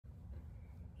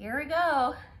Here we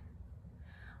go.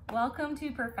 Welcome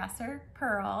to Professor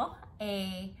Purl,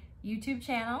 a YouTube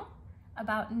channel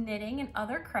about knitting and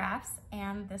other crafts,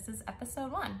 and this is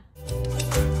episode 1.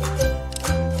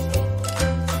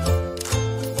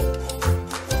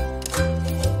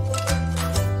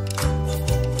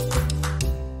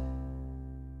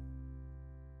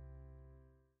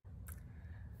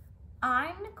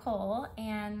 I'm Nicole,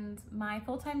 and my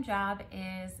full-time job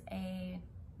is a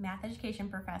math education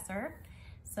professor.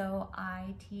 So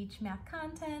I teach math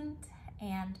content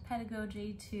and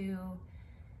pedagogy to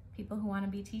people who want to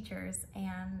be teachers,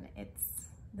 and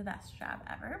it's the best job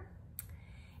ever.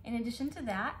 In addition to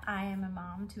that, I am a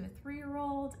mom to a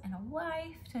 3-year-old and a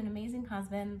wife to an amazing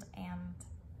husband, and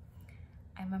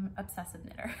I'm an obsessive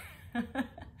knitter.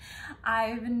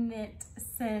 I've knit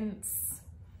since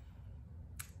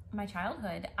my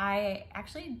childhood. I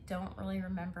actually don't really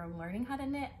remember learning how to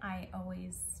knit. I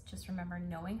always just remember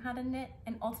knowing how to knit,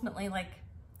 and ultimately like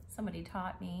somebody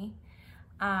taught me.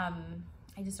 I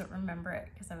just don't remember it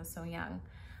because I was so young.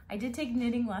 I did take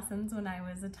knitting lessons when I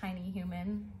was a tiny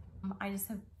human. I just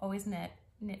have always knit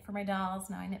for my dolls.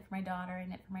 Now I knit for my daughter, I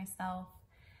knit for myself.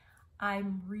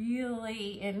 I'm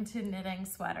really into knitting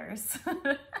sweaters.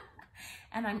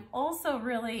 And I'm also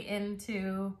really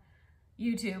into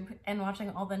YouTube and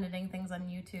watching all the knitting things on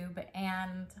YouTube,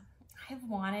 and I've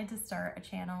wanted to start a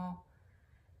channel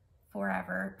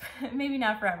forever. Maybe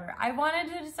not forever. I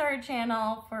wanted to start a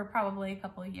channel for probably a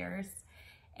couple of years,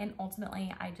 and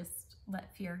ultimately I just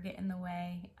let fear get in the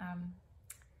way.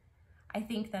 I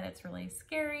think that it's really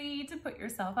scary to put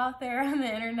yourself out there on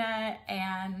the internet,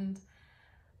 and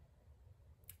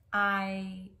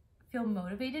I feel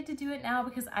motivated to do it now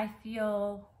because I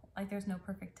feel like there's no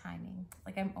perfect timing.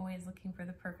 Like I'm always looking for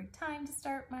the perfect time to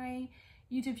start my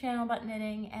YouTube channel about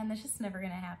knitting, and that's just never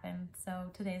gonna happen.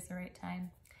 So today's the right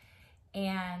time.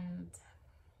 And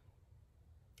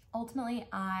ultimately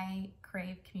I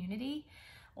crave community.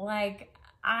 Like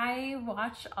I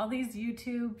watch all these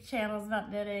YouTube channels about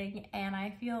knitting, and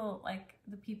I feel like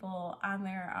the people on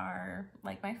there are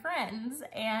like my friends,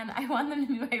 and I want them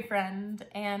to be my friend.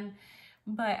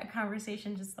 But a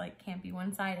conversation just like can't be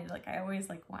one-sided. Like I always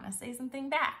like want to say something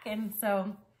back. And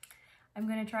so I'm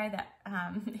going to try that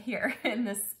here in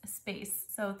this space.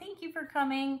 So thank you for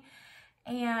coming.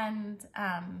 And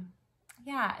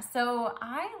yeah, so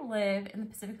I live in the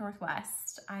Pacific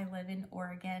Northwest. I live in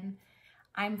Oregon.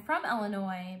 I'm from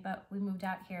Illinois, but we moved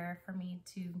out here for me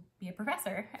to be a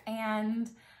professor. And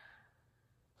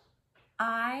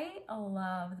I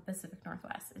love the Pacific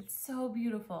Northwest. It's so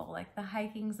beautiful. Like the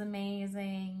hiking's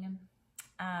amazing.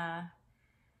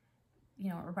 You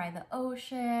know, we're by the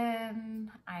ocean.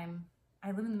 I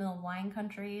live in the middle of wine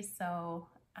country, so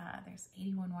there's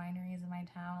 81 wineries in my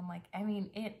town. Like, I mean,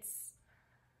 it's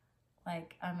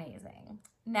like amazing.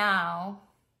 Now,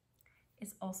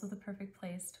 it's also the perfect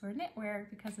place to wear knitwear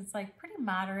because it's like pretty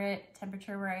moderate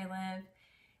temperature where I live.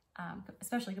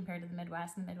 Especially compared to the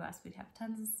Midwest. In the Midwest, we'd have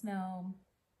tons of snow.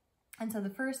 And so the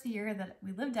first year that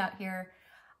we lived out here,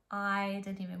 I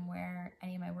didn't even wear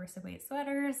any of my worsted weight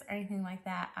sweaters or anything like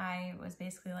that. I was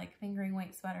basically like fingering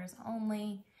weight sweaters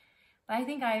only. But I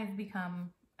think I've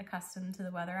become accustomed to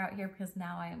the weather out here because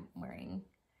now I'm wearing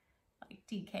like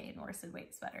DK and worsted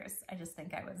weight sweaters. I just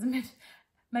think I was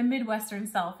my Midwestern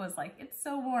self was like, it's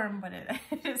so warm, but it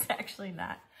is actually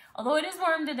not. Although it is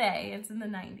warm today, it's in the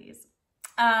 90s.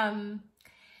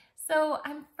 So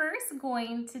I'm first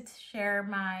going to share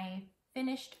my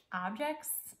finished objects.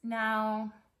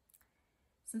 Now,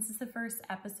 since it's the first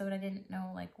episode, I didn't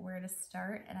know like where to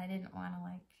start, and I didn't want to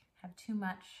like have too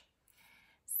much.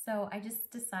 So I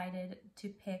just decided to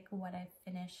pick what I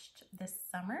finished this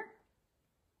summer.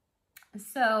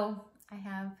 So I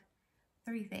have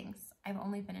 3 things. I've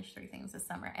only finished 3 things this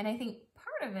summer. And I think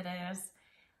part of it is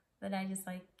that I just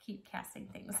like keep casting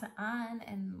things on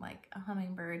and like a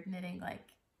hummingbird knitting like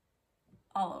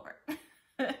all over.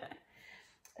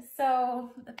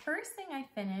 So the first thing I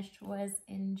finished was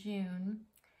in June,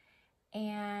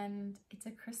 and it's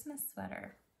a Christmas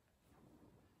sweater.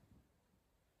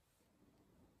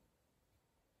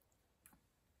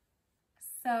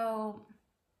 So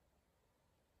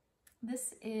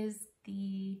this is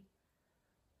the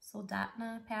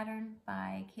Soldatna pattern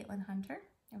by Caitlin Hunter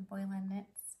of Boylan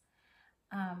Knits.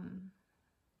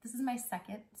 This is my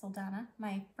second Soldana.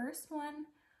 My first one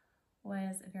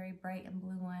was a very bright and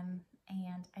blue one,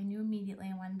 and I knew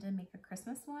immediately I wanted to make a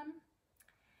Christmas one.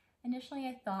 Initially,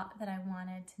 I thought that I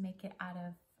wanted to make it out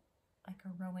of like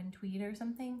a Rowan tweed or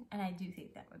something, and I do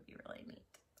think that would be really neat.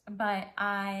 But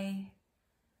I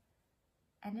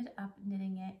ended up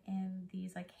knitting it in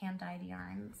these like hand-dyed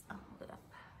yarns. I'll hold it up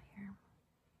here.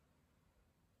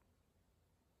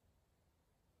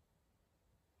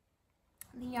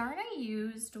 The yarn I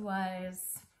used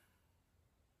was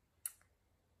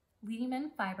Leading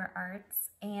Fiber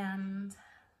Arts, and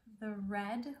the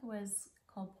red was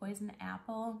called Poison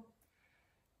Apple,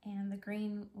 and the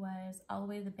green was All the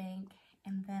Way to the Bank,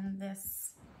 and then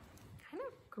this kind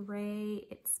of gray,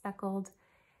 it's speckled,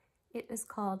 it is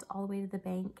called All the Way to the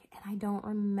Bank, and I don't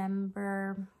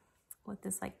remember what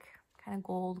this like kind of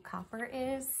gold copper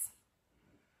is.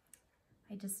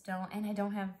 I just don't, and I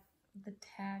don't have the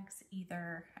tags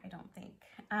either, I don't think.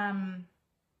 I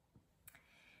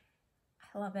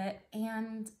love it,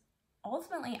 and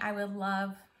ultimately I would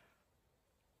love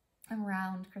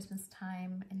around Christmas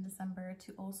time in December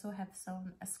to also have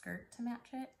sewn a skirt to match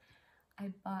it.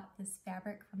 I bought this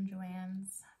fabric from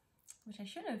Joann's, which I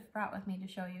should have brought with me to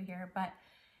show you here, but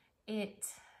it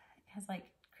has like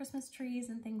Christmas trees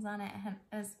and things on it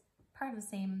as part of the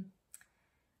same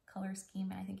color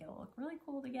scheme, and I think it'll look really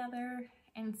cool together.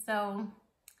 And so,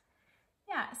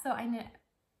 yeah, so I knit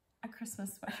a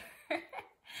Christmas sweater.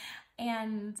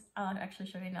 And I'll actually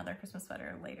show you another Christmas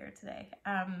sweater later today.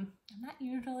 I'm not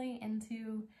usually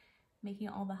into making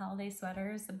all the holiday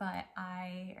sweaters, but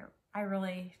I'm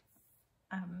really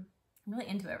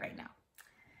into it right now.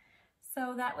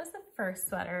 So that was the first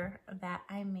sweater that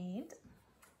I made.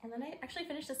 And then I actually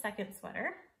finished the second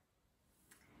sweater.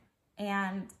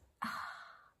 And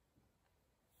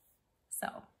so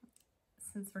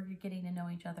since we're getting to know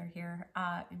each other here,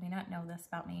 you may not know this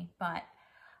about me, but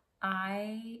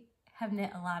I have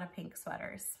knit a lot of pink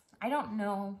sweaters. I don't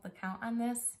know the count on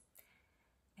this.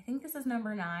 I think this is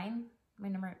number 9,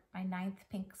 my 9th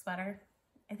pink sweater,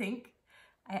 I think.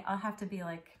 I'll have to be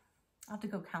like, I'll have to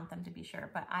go count them to be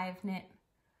sure, but I've knit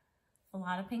a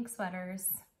lot of pink sweaters.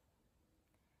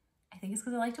 I think it's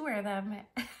because I like to wear them.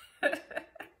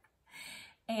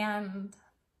 And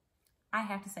I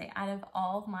have to say, out of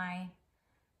all of my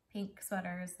pink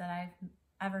sweaters that I've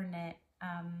ever knit,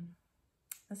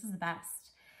 this is the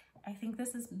best. I think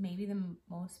this is maybe the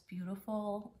most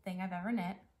beautiful thing I've ever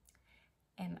knit,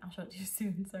 and I'll show it to you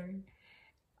soon, sorry.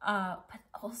 But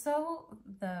also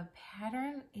the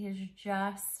pattern is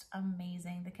just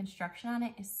amazing. The construction on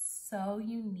it is so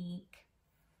unique.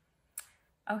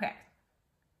 Okay,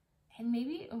 and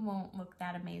maybe it won't look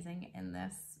that amazing in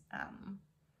this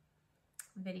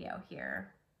video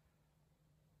here,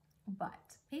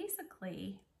 but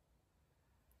basically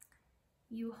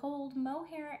you hold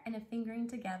mohair and a fingering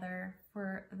together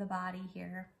for the body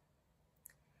here,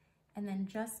 and then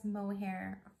just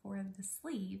mohair for the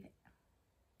sleeve,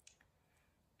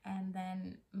 and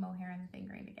then mohair and the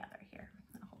fingering together here.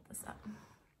 I'll hold this up.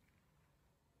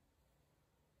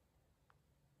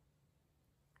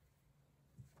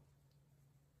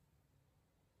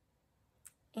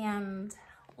 And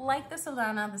like the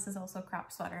Solana, this is also a crop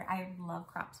sweater. I love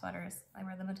crop sweaters. I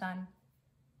wear them a ton.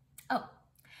 Oh, I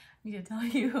need to tell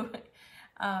you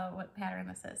what pattern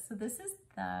this is. So this is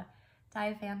the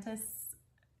Diaphantus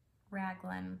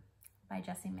Raglan by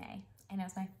Jessie May. And it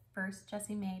was my first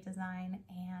Jessie May design,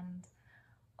 and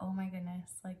oh my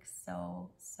goodness, like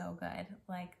so good.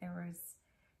 Like there was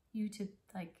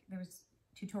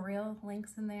tutorial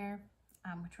links in there,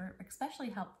 which were especially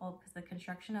helpful because the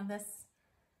construction of this,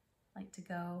 like to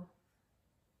go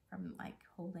from like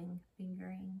holding,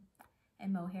 fingering,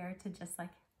 and mohair to just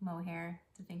like mohair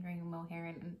to fingering and mohair,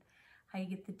 and how you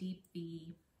get the deep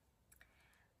V,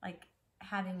 like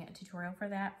having a tutorial for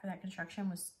that construction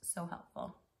was so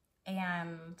helpful.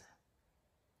 And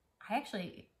I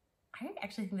actually think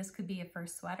this could be a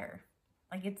first sweater.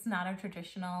 Like it's not a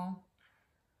traditional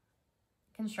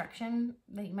construction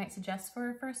that you might suggest for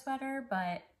a first sweater,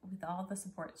 but with all the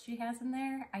supports she has in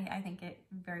there, I think it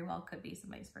very well could be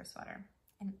somebody's first sweater.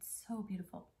 And it's so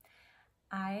beautiful.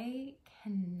 I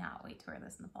cannot wait to wear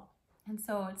this in the fall. And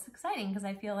so it's exciting because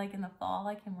I feel like in the fall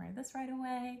I can wear this right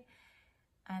away.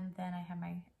 And then I have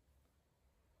my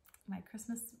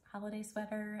Christmas holiday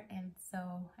sweater, and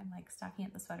so I'm like stocking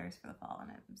up the sweaters for the fall,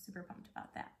 and I'm super pumped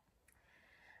about that.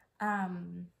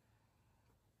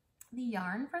 The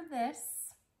yarn for this,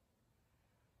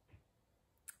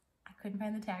 I couldn't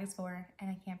find the tags for, and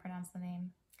I can't pronounce the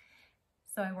name.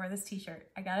 So I wore this t-shirt.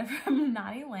 I got it from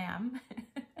Naughty Lamb,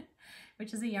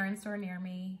 which is a yarn store near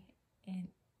me,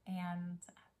 and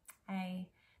I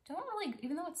don't really,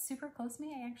 even though it's super close to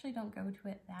me, I actually don't go to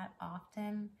it that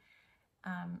often.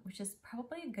 Which is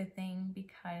probably a good thing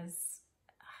because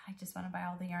I just want to buy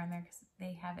all the yarn there because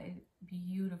they have a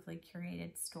beautifully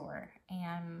curated store,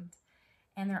 and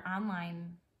their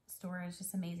online store is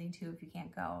just amazing too if you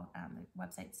can't go. The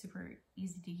website's super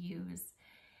easy to use.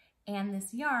 And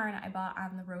this yarn I bought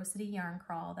on the Rose City yarn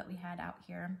crawl that we had out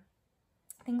here.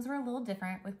 Things were a little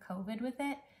different with COVID with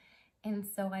it, And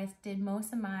so I did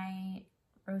most of my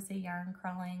rosé yarn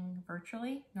crawling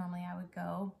virtually. Normally I would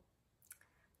go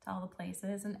to all the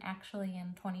places, and actually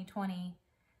in 2020,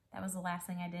 that was the last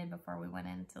thing I did before we went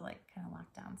into like kind of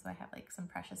lockdown. So I have like some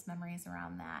precious memories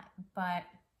around that. But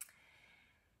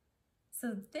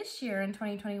so this year in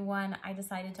 2021, I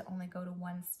decided to only go to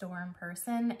one store in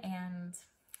person, and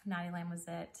Naughty Land was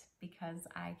it because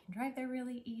I can drive there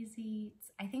really easy.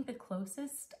 It's, I think, the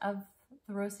closest of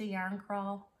the rosé yarn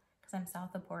crawl, because I'm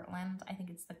south of Portland. I think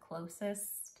it's the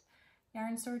closest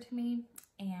yarn store to me,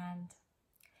 and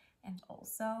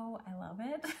also I love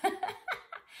it.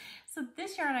 So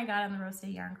this yarn I got on the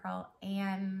rosé yarn crawl,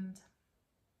 and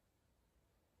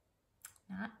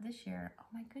not this year. Oh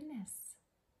my goodness.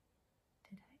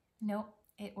 Did I? Nope,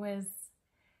 it was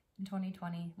in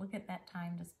 2020. Look at that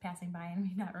time just passing by and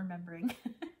me not remembering.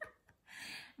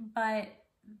 But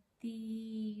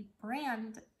the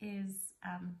brand is,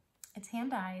 it's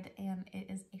hand-dyed, and it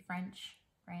is a French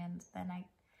brand. Then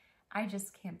I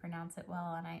just can't pronounce it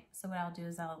well, and so what I'll do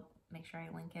is I'll make sure I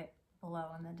link it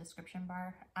below in the description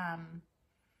bar.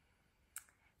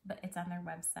 But it's on their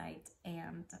website,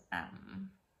 and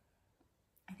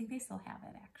I think they still have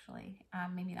it actually.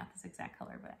 Maybe not this exact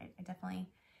color, but I definitely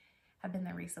have been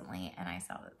there recently, and I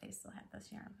saw that they still had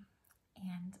this yarn,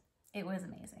 and it was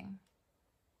amazing,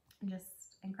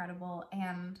 just incredible.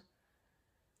 And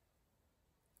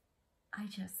I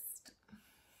just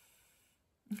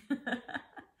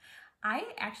I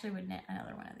actually would knit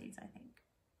another one of these, I think,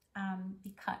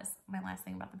 because my last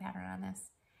thing about the pattern on this,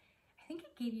 I think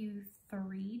it gave you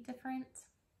 3 different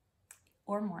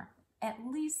or more, at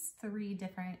least 3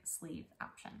 different sleeve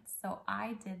options. So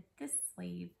I did this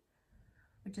sleeve,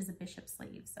 which is a bishop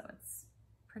sleeve, so it's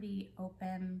pretty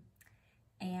open,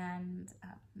 and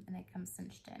it comes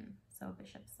cinched in, so a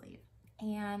bishop sleeve.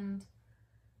 And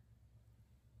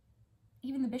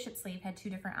even the bishop sleeve had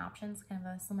 2 different options, kind of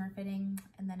a slimmer fitting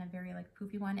and then a very like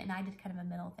poofy one, and I did kind of a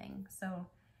middle thing. So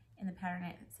in the pattern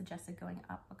it suggested going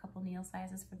up a couple needle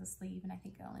sizes for the sleeve, and I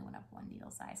think I only went up 1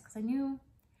 needle size because I knew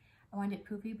I wanted it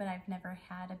poofy, but I've never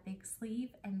had a big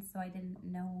sleeve, and so I didn't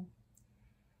know,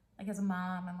 like as a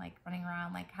mom and like running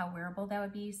around, like how wearable that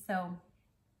would be. So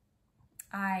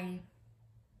I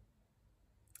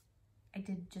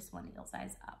did just 1 needle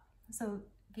size up. So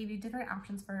gave you different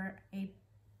options for a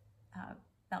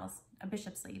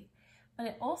bishop sleeve, but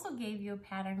it also gave you a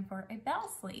pattern for a bell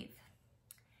sleeve,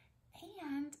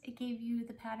 and it gave you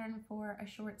the pattern for a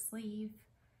short sleeve,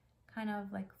 kind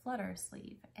of like flutter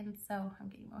sleeve. And so I'm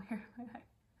getting mohair in my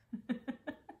eye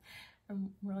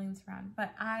from rolling this around,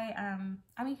 but I'm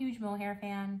a huge mohair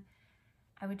fan.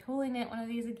 I would totally knit one of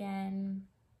these again,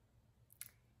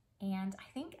 and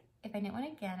I think if I knit one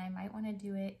again, I might want to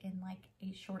do it in like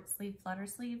a short sleeve, flutter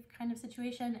sleeve kind of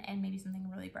situation, and maybe something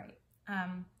really bright.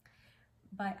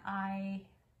 But I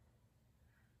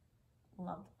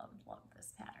love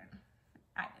this pattern.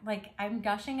 I'm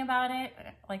gushing about it.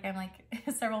 Like I'm like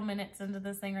several minutes into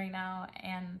this thing right now,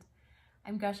 and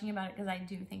I'm gushing about it because I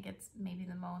do think it's maybe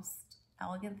the most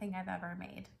elegant thing I've ever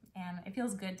made. And it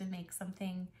feels good to make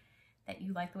something that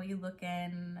you like the way you look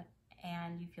in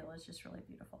and you feel is just really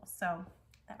beautiful. So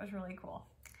that was really cool.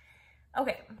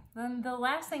 Okay, then the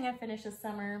last thing I finished this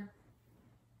summer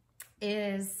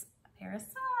is a pair of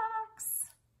socks.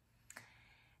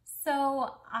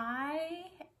 So I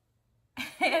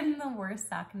am the worst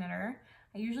sock knitter.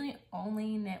 I usually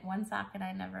only knit 1 sock and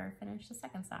I never finish the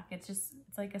 2nd sock. It's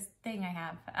like a thing I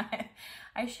have.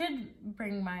 I should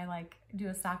bring my, do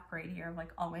a sock parade here of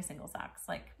like all my single socks.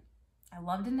 Like, I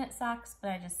love to knit socks,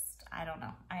 but I don't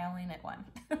know. I only knit 1.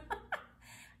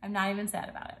 I'm not even sad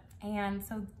about it. And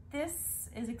so this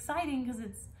is exciting because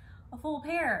it's a full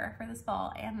pair for this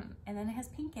fall, and then it has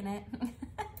pink in it.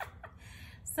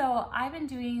 So I've been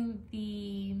doing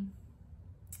the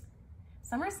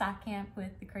summer sock camp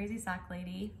with the crazy sock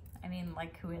lady. I mean,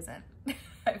 like, who isn't?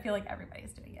 I feel like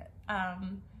everybody's doing it.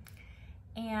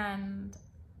 And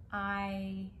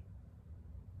I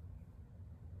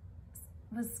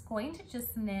was going to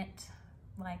just knit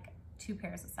like 2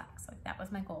 pairs of socks. Like, that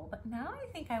was my goal. But now I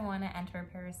think I want to enter a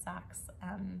pair of socks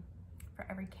for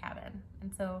every cabin.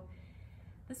 And so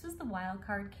this was the wild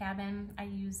card cabin. I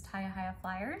used Hiya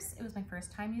Flyers. It was my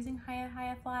first time using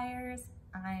Hiya Flyers.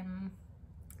 I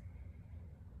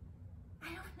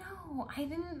don't know. I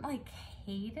didn't like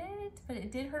hate it, but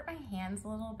it did hurt my hands a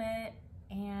little bit.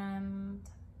 And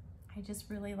I just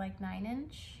really like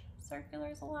 9-inch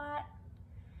circulars a lot.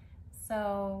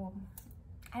 So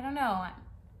I don't know.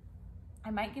 I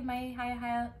might give my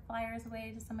Hiya Flyers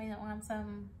away to somebody that wants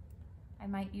them. I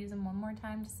might use them one more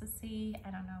time just to see. I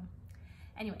don't know.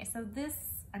 Anyway, so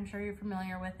this, I'm sure you're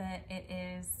familiar with it. It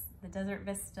is the Desert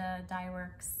Vista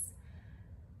Dyeworks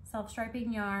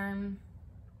self-striping yarn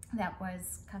that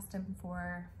was custom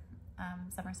for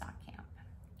summer sock camp.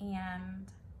 And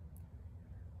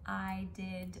I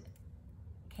did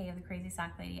Kay of the Crazy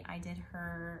Sock Lady. I did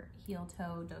her heel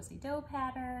toe do-si-do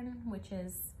pattern, which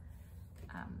is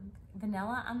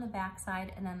vanilla on the back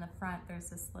side, and then the front there's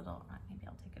this little, maybe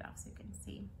I'll take it off so you can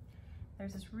see.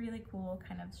 There's this really cool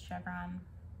kind of chevron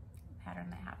pattern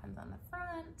that happens on the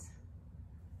front,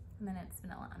 and then it's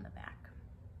vanilla on the back.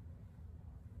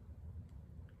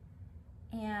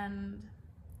 And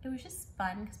it was just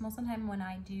fun because most of the time when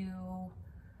I do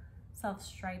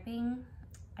self-striping,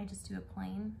 I just do a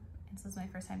plain. And this is my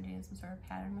first time doing some sort of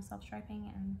pattern with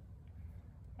self-striping, and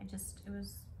it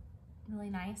was really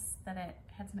nice that it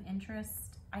had some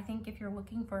interest. I think if you're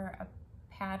looking for a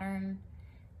pattern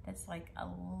that's like a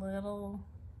little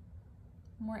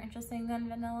more interesting than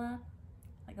vanilla,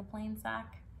 like a plain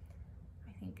sock,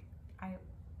 I think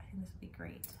this would be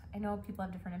great. I know people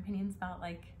have different opinions about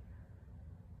like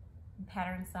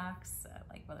pattern socks,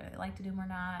 like whether they like to do them or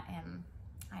not, and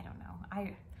I don't know.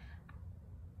 I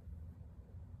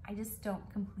just don't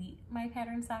complete my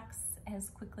pattern socks as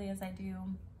quickly as I do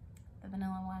the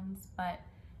vanilla ones, but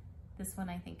this one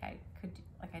I think I could do,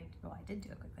 like I did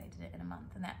do it quickly. I did it in a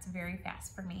month, and that's very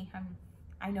fast for me.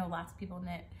 I know lots of people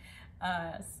knit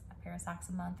a pair of socks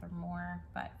a month or more,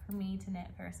 but for me to knit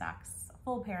a pair of socks, a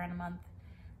full pair in a month,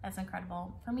 that's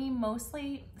incredible. For me,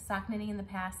 mostly sock knitting in the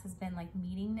past has been like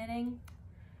meeting knitting.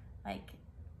 Like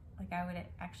I would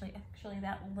actually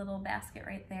that little basket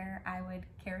right there, I would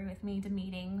carry with me to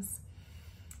meetings.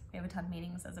 We have a ton of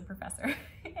meetings as a professor,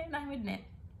 and I would knit.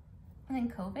 And then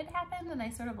COVID happened, and I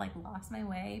sort of like lost my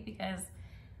way because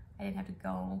I didn't have to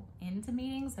go into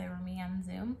meetings. They were me on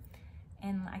Zoom,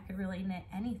 and I could really knit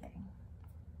anything.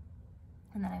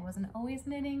 And then I wasn't always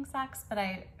knitting socks, but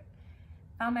I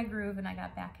found my groove and I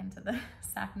got back into the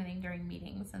sock knitting during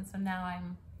meetings. And so now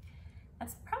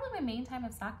that's probably my main time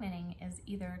of sock knitting, is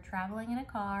either traveling in a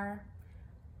car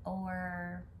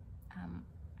or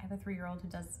I have a 3-year-old who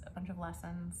does a bunch of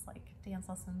lessons, like dance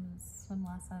lessons, swim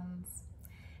lessons.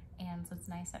 And so it's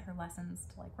nice at her lessons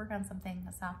to like work on something.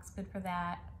 The sock's good for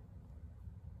that.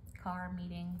 Car,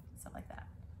 meeting, stuff like that.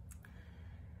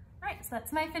 All right, so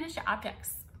that's my finished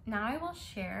objects. Now I will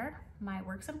share my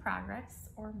works in progress,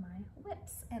 or my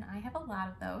whips, and I have a lot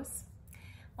of those.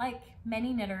 Like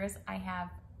many knitters, I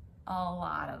have a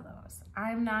lot of those.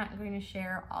 I'm not going to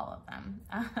share all of them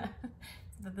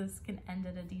so that this can end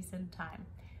at a decent time,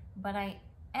 but I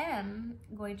am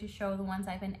going to show the ones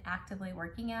I've been actively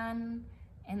working on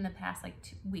in the past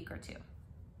like week or two.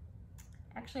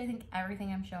 Actually, I think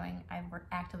everything I'm showing I've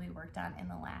actively worked on in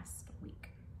the last week.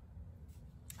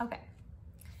 Okay,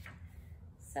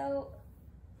 so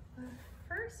the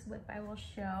first whip I will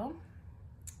show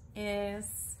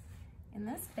is in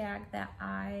this bag that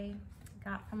I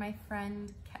got from my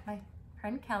friend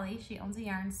Kelly. She owns a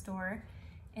yarn store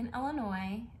in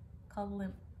Illinois called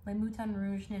Le Mouton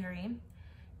Rouge Knittery.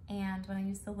 And when I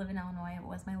used to live in Illinois, it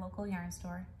was my local yarn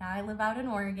store. Now I live out in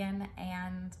Oregon,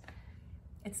 and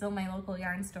it's still my local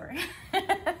yarn store.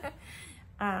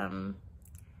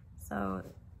 So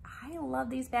I love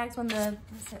these bags. When the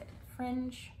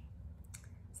Fringe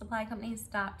supply company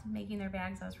stopped making their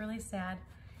bags, I was really sad,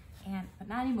 but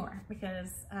not anymore,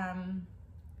 because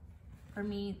for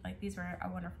me, like, these were a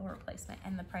wonderful replacement,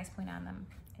 and the price point on them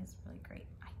is really great.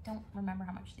 I don't remember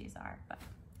how much these are, but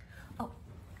oh.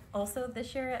 Also,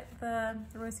 this year at the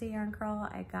Rosie Yarn Crawl,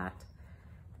 I got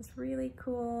this really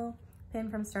cool pin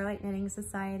from Starlight Knitting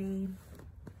Society.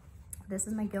 This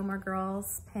is my Gilmore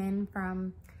Girls pin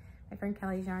from my friend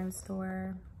Kelly's yarn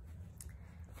store.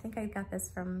 I think I got this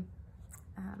from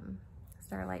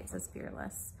Starlight Says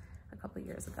Fearless a couple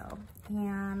years ago.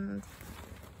 And,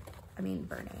 I mean,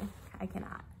 Bernie, I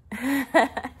cannot.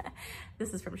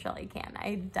 This is from Shelly Can.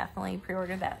 I definitely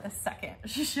pre-ordered that the second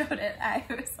she showed it. I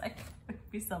was like, it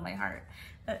would be still my heart.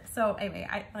 So anyway,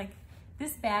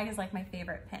 this bag is like my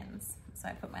favorite pins. So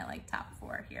I put my like top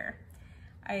 4 here.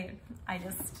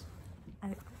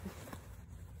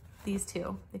 These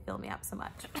two, they fill me up so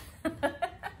much.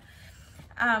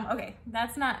 Okay,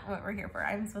 that's not what we're here for.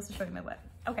 I'm supposed to show you my whip.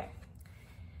 Okay,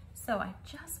 so I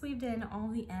just weaved in all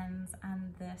the ends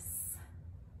on this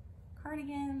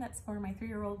cardigan that's for my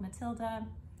 3-year-old Matilda.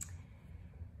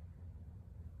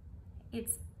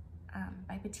 It's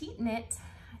by Petite Knit.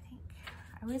 I think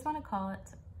I always want to call it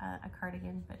a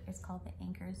cardigan, but it's called the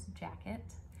Anchors Jacket.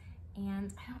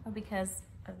 And I don't know, because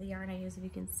of the yarn I use, if you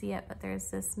can see it, but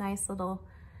there's this nice little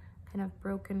kind of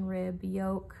broken rib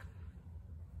yoke,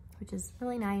 which is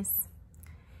really nice.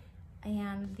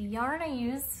 And the yarn I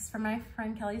use is from my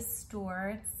friend Kelly's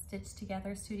store. It's Stitched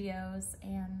Together Studios,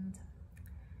 and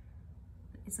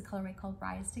it's a colorway called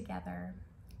Rise Together.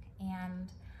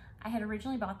 And I had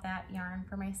originally bought that yarn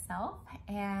for myself,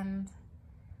 and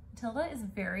Matilda is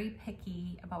very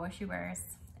picky about what she wears.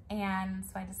 And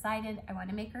so I decided I want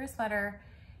to make her a sweater.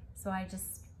 So I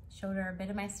just showed her a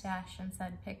bit of my stash and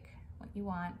said, pick what you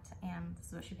want, and this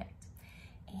is what she picked.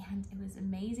 And it was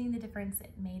amazing the difference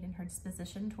it made in her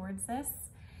disposition towards this,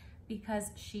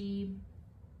 because she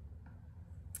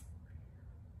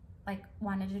like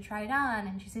wanted to try it on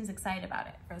and she seems excited about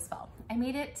it for this fall. I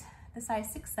made it the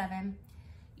size 6'7".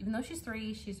 Even though she's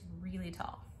 3, she's really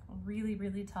tall, really,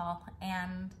 really tall.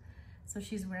 And so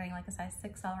she's wearing like a size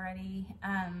 6 already.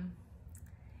 And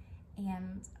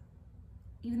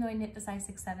even though I knit the size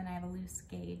 6'7", I have a loose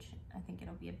gauge. I think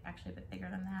it'll be actually a bit bigger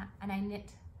than that. And I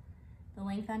knit the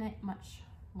length on it much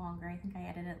longer. I think I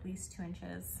added at least 2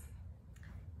 inches,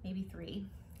 maybe 3.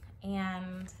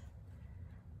 And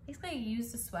basically I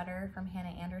used a sweater from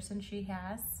Hannah Anderson she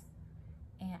has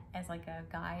as like a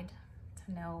guide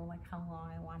to know like how long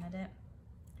I wanted it.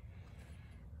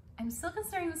 I'm still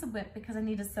considering this a whip because I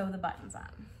need to sew the buttons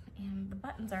on. And the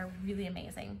buttons are really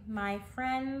amazing. My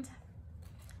friend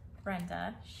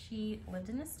Brenda, she lived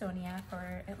in Estonia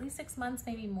for at least 6 months,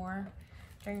 maybe more,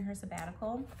 during her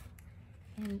sabbatical.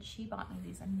 And she bought me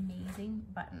these amazing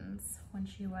buttons when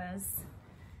she was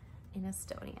in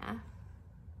Estonia.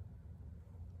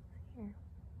 Here.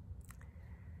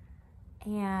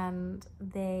 And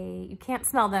you can't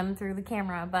smell them through the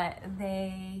camera, but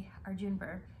they are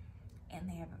juniper, and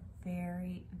they have a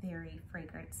very, very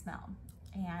fragrant smell.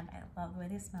 And I love the way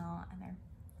they smell, and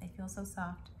they feel so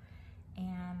soft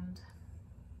and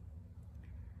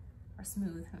or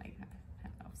smooth. Like, I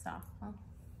don't know, soft. Well,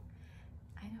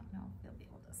 I don't know if you'll be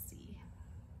able to see.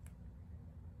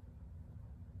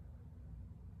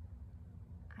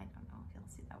 I don't know if you'll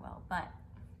see that well, but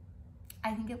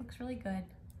I think it looks really good.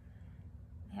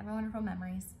 They have wonderful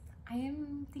memories. I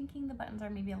am thinking the buttons are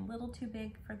maybe a little too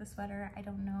big for the sweater. I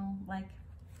don't know, but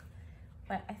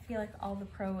I feel like all the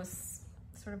pros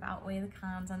sort of outweigh the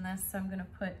cons on this, so I'm gonna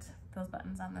put those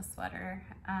buttons on this sweater.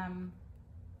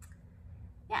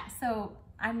 Yeah, so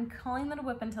I'm calling it a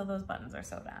whip until those buttons are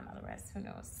sewed on, otherwise who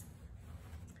knows.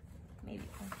 Maybe,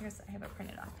 I have a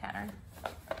printed off pattern.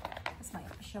 This might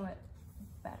show it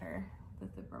better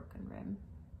with the broken rim.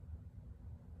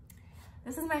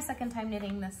 This is my second time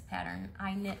knitting this pattern.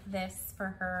 I knit this for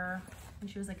her when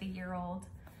she was like a year old,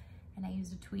 and I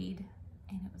used a tweed,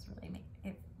 and it was really,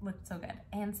 it looked so good.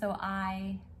 And so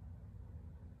I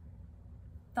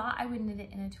thought I would knit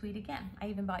it in a tweed again. I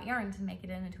even bought yarn to make it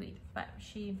in a tweed, but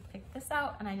she picked this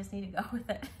out and I just need to go with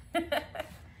it.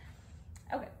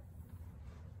 Okay.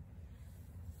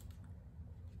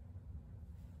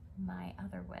 My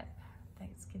other whip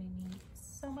that's giving me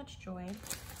so much joy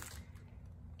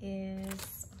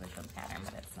is, I'll show the pattern,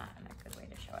 but it's not in a good way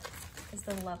to show it, is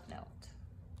the Love Note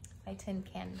by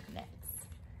tincanknits.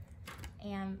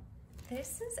 And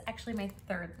this is actually my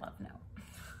 3rd Love Note.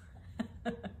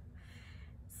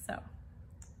 So,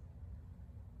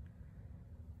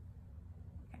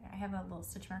 okay, I have a little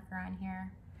stitch marker on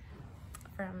here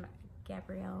from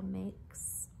Gabrielle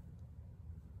Makes.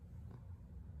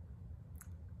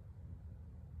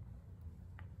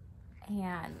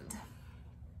 And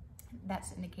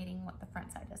that's indicating what the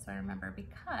front side is. So I remember,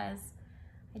 because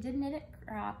I did knit it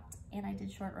cropped and I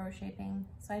did short row shaping,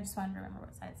 so I just wanted to remember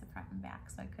what side's the front and back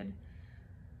so I could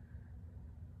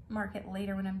mark it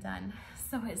later when I'm done.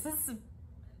 So is this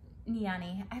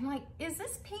neon-y? I'm like, is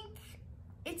this pink?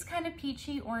 It's kind of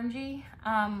peachy, orangey. It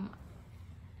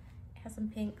has some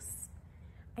pinks.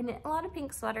 I knit a lot of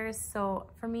pink sweaters, so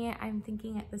for me, I'm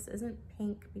thinking this isn't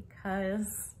pink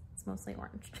because it's mostly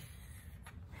orange.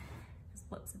 There's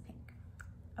blips of pink.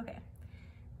 Okay,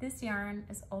 this yarn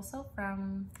is also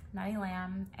from Naughty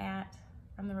Lamb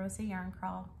from the Rosa Yarn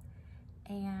Crawl,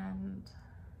 and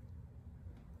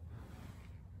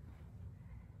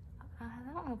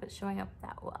I don't know if it's showing up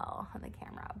that well on the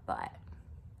camera, but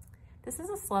this is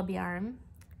a slub yarn,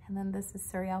 and then this is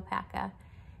Surrey alpaca,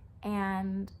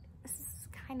 and this is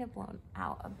kind of blown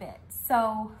out a bit.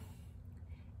 So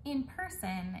in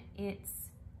person, it's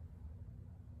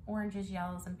oranges,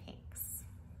 yellows, and pinks,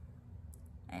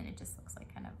 and it just looks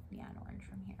like kind of neon orange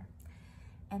from here.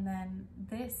 And then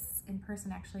this in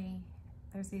person, actually,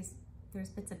 there's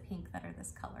bits of pink that are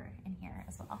this color in here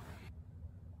as well.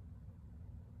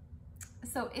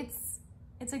 So it's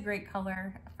a great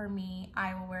color for me.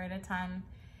 I will wear it a ton,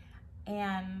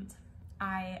 and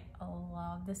I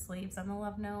love the sleeves on the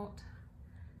Love Note.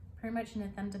 Pretty much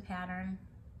knit them to pattern.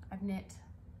 I've knit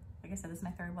like I said, this is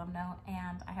my third love note,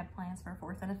 and I have plans for a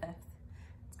fourth and a fifth.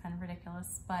 It's kind of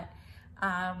ridiculous, but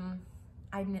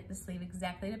I knit the sleeve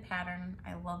exactly to pattern.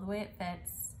 I love the way it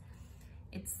fits.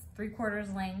 It's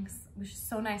 3/4 length, which is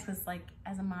so nice because like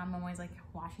as a mom, I'm always like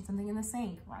washing something in the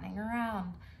sink, running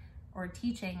around, or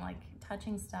teaching, like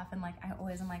touching stuff, and like I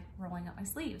always am like rolling up my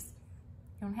sleeves.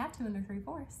 You don't have to when they're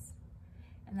 3/4.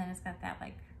 And then it's got that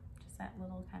like, just that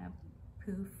little kind of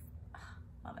poof.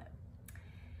 Love it.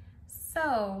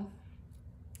 So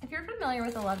if you're familiar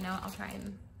with the love note, I'll try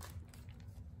and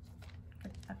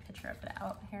put a picture of it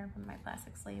out here from my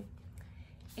plastic sleeve.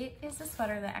 It is a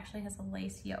sweater that actually has a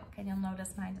lace yoke, and you'll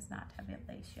notice mine does not have a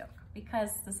lace yoke.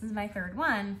 Because this is my third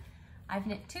one, I've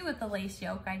knit 2 with the lace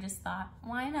yoke. I just thought,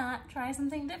 why not try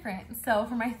something different? So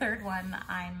for my third one,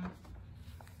 I'm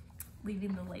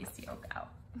leaving the lace yoke out.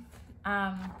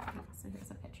 So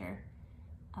here's a picture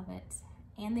of it.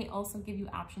 And they also give you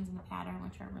options in the pattern,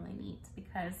 which are really neat,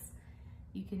 because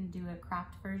you can do a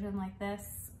cropped version like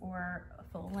this or a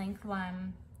full length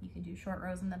one. You can do short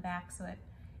rows in the back so it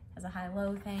has a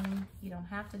high-low thing. You don't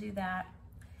have to do that.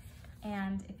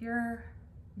 And if you're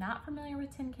not familiar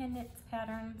with tincanknits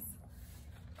patterns,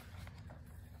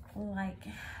 like,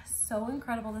 so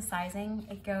incredible the sizing.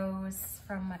 It goes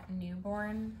from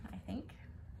newborn, I think.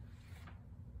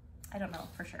 I don't know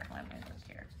for sure. Let me look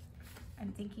here.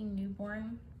 I'm thinking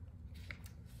newborn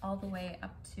all the way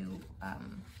up to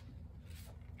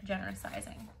generous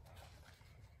sizing.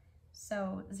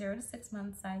 So 0 to 6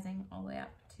 month sizing all the way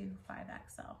up to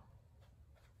 5XL.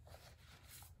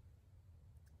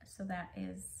 So that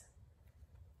is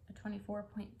a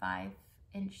 24.5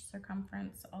 inch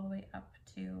circumference all the way up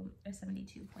to a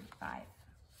 72.5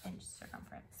 inch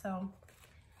circumference. So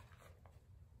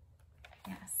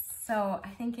yes, so I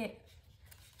think it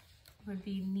would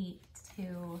be neat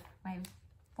to, my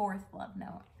 4th love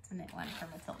note, to knit one for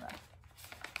Matilda.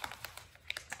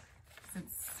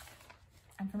 Since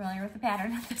I'm familiar with the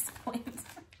pattern at this point.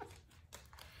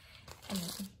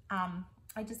 And,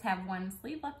 I just have one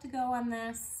sleeve left to go on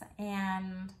this,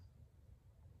 and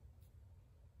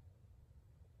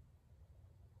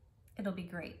it'll be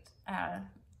great.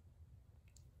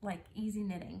 Like easy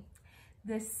knitting.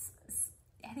 This,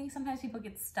 I think sometimes people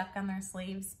get stuck on their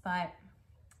sleeves, but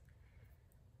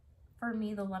for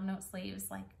me, the love note sleeves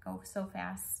like go so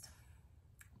fast,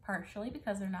 partially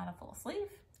because they're not a full sleeve.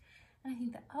 And I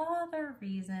think the other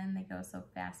reason they go so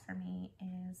fast for me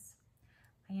is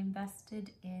I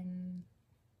invested in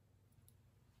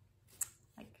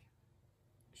like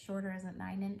shorter, isn't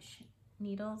 9-inch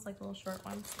needles, like little short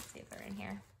ones. Let's see if they're in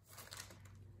here.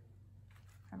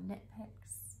 From Knit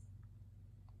Picks.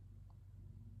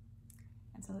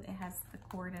 And so it has, the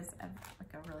cord is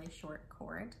like a really short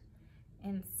cord.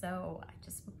 And so I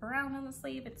just whip around on the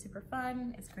sleeve. It's super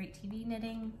fun. It's great TV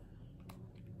knitting.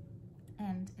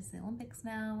 And it's the Olympics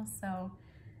now, so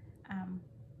I've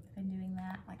been doing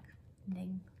that, like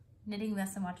knitting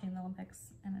this and watching the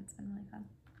Olympics, and it's been really fun.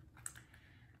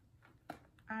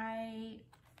 I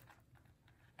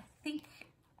think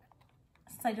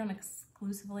since I don't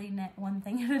exclusively knit one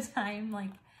thing at a time,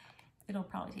 like it'll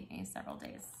probably take me several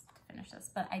days to finish this,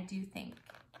 but I do think,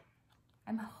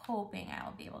 I'm hoping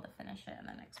I'll be able to finish it in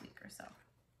the next week or so.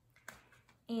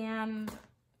 And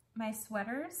my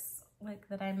sweaters, like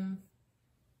that I'm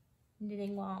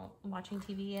knitting while watching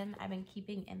TV in, I've been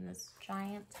keeping in this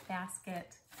giant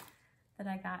basket that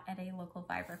I got at a local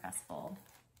Fiber Festival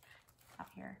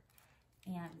up here.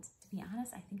 And to be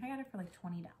honest, I think I got it for like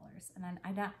 $20. And then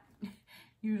I'm not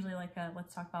usually like a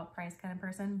let's talk about price kind of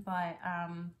person, but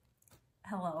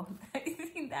hello. I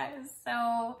think that's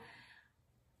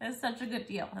such a good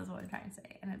deal is what I'm trying to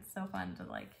say. And it's so fun to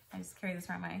like, I just carry this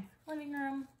around my living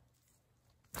room.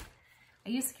 I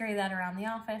used to carry that around the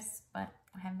office, but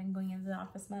I haven't been going into the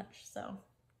office much, so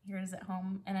here it is at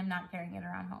home, and I'm not carrying it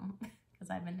around home because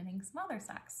I've been knitting some other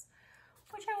socks,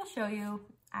 which I will show you.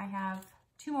 I have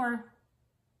 3 more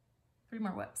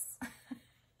whips.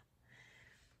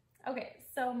 Okay,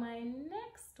 so my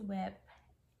next whip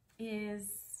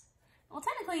is, well,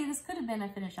 technically this could have been a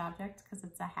finished object because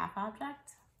it's a half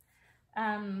object.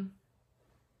 I'm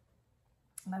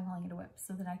calling it a whip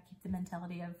so that I keep the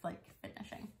mentality of like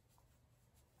finishing.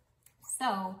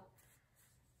 So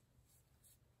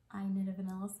I knit a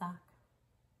vanilla sock,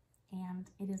 and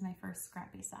it is my first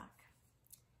scrappy sock,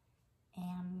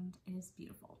 and it is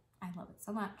beautiful. I love it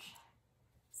so much.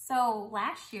 So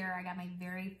last year I got my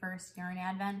very first yarn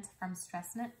advent from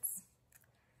Stress Knits,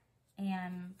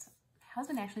 and my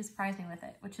husband actually surprised me with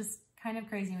it, which is kind of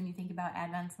crazy when you think about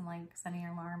advents and like setting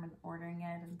your alarm and ordering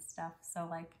it and stuff. So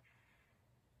like,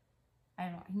 I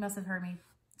don't know, he must have heard me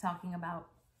talking about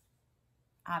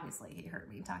obviously he heard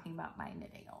me talking about my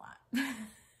knitting a lot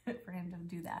for him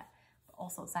to do that. But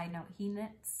also, side note, he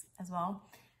knits as well.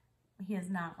 He is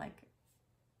not like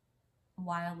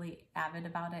wildly avid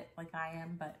about it like I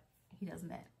am, but he does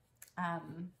knit.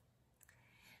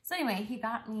 So anyway, he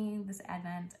got me this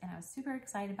advent and I was super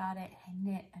excited about it. I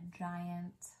knit a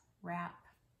giant wrap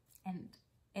and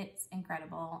it's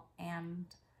incredible. And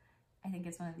I think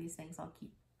it's one of these things I'll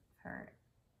keep for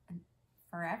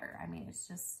forever. I mean, it's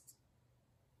just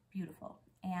beautiful.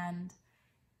 And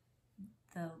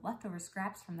the leftover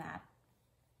scraps from that,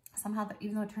 somehow,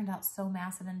 even though it turned out so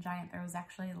massive and giant, there was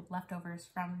actually leftovers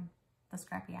from the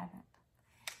scrappy advent.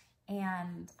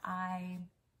 And I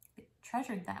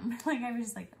treasured them. Like I was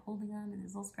just like holding on to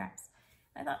these little scraps.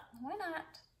 I thought, why not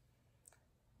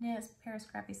knit a pair of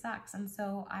scrappy socks? And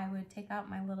so I would take out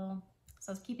my little,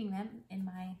 so I was keeping them in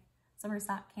my summer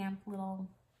sock camp little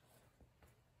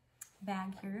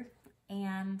bag here.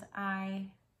 And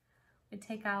I would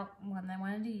take out one that I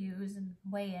wanted to use and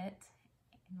weigh it.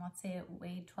 And let's say it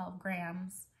weighed 12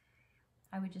 grams.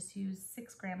 I would just use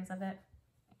 6 grams of it,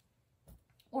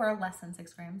 or less than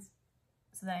 6 grams,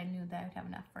 so that I knew that I would have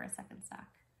enough for a second sock.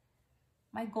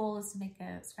 My goal is to make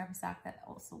a scrappy sock that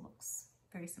also looks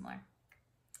very similar.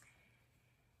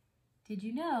 Did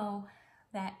you know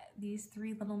that these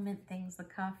 3 little mint things, the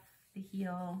cuff, the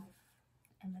heel,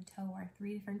 and the toe, are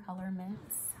 3 different color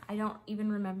mints? I don't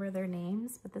even remember their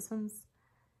names, but this one's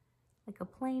like a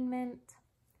plain mint.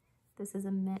 This is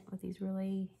a mint with these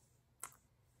really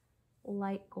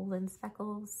light golden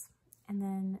speckles. And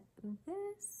then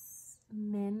this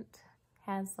mint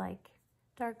has like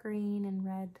dark green and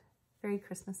red, very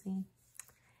Christmassy.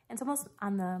 It's almost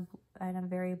on a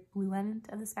very blue end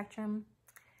of the spectrum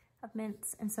of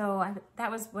mints. And so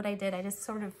that was what I did. I just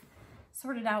sort of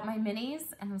sorted out my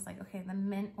minis and was like, okay, the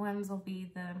mint ones will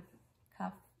be the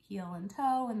cuff, heel, and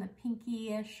toe, and the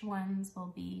pinky-ish ones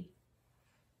will be,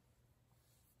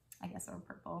 I guess, or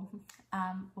purple,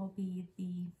 will be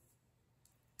the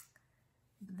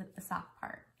sock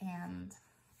part. And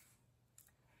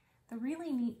the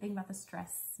really neat thing about the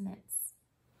Stress Knits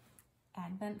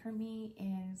advent for me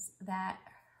is that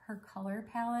her color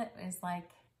palette is like,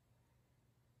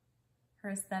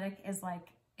 her aesthetic is like,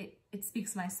 it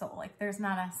speaks to my soul. Like there's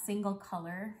not a single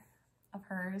color of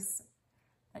hers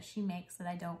that she makes that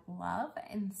I don't love.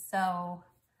 And so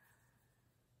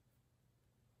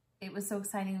it was so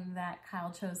exciting that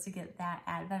Kyle chose to get that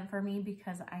advent for me,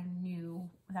 because I knew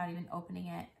without even opening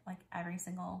it, like every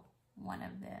single one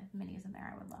of the minis in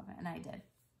there I would love it, and I did.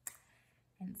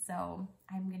 And so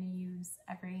I'm gonna use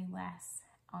every last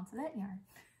ounce of that yarn.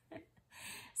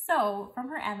 So from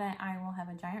her advent, I will have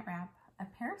a giant wrap, a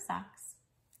pair of socks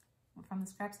from the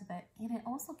scraps of it, and it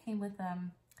also came with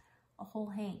a whole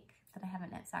hank that I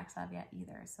haven't knit socks out of yet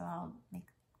either. So I'll make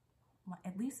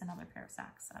at least another pair of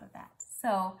socks out of that.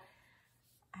 So,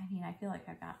 I mean, I feel like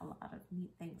I got a lot of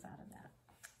neat things out of that.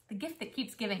 The gift that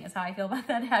keeps giving is how I feel about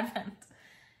that advent.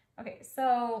 Okay,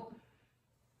 so,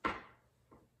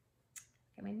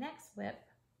 my next whip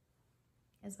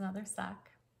is another sock.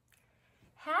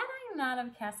 Had I not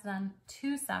have casted on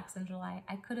 2 socks in July,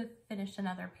 I could have finished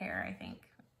another pair, I think,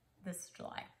 this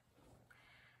July.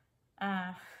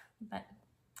 But,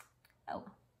 oh.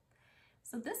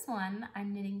 So this one,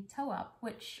 I'm knitting toe up,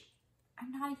 which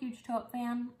I'm not a huge toe up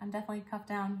fan. I'm definitely cuff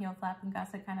down, heel flap, and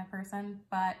gusset kind of person,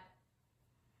 but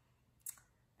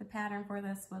the pattern for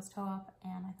this was toe up,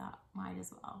 and I thought might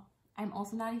as well. I'm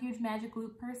also not a huge magic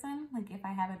loop person. Like if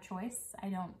I have a choice, I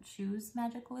don't choose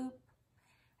magic loop.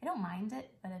 I don't mind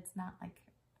it, but it's not like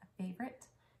a favorite.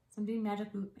 So I'm doing magic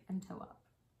loop and toe up.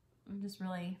 I'm just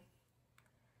really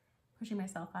pushing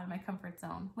myself out of my comfort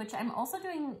zone, which I'm also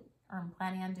doing, or I'm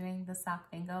planning on doing, the sock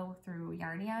bingo through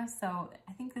Yarnia. So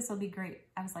I think this will be great.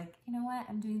 I was like, you know what?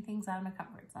 I'm doing things out of my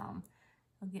comfort zone.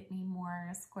 It'll get me more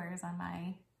squares on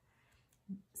my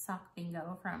sock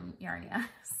bingo from Yarnia.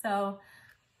 So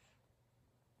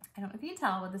I don't know if you can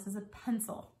tell, but this is a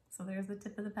pencil. So there's the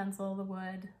tip of the pencil, the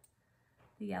wood,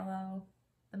 the yellow,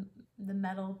 the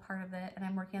metal part of it, and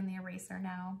I'm working on the eraser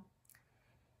now.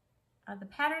 The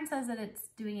pattern says that it's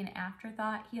doing an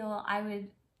afterthought heel. I would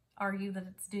argue that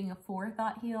it's doing a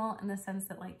forethought heel, in the sense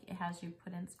that like it has you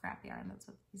put in scrap yarn. That's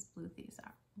what these blue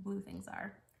things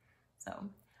are. So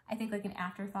I think like an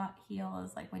afterthought heel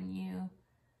is like when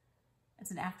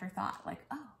it's an afterthought, like,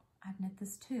 oh, I've knit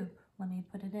this too. Let me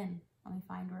put it in. Let me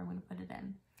find where I'm going to put it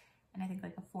in. And I think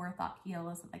like a forethought heel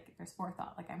is like there's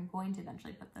forethought, like I'm going to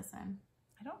eventually put this in.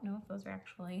 I don't know if those are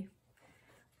actually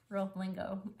real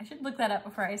lingo. I should look that up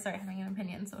before I start having an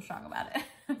opinion so strong about it.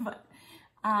 But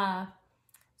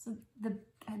so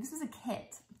this is a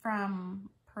kit from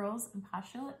Pearls and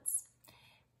Postulates.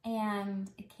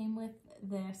 And it came with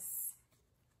this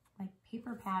like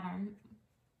paper pattern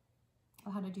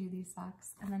of how to do these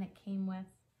socks. And then it came with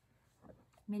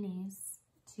minis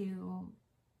to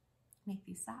make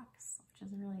these socks, which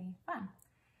is really fun.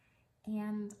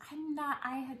 And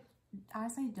I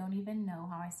honestly don't even know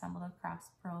how I stumbled across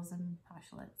pearls and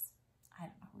postulates. I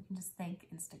don't know, we can just thank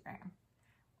Instagram,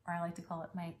 or I like to call it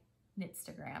my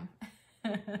Knitstagram.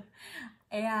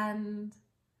 And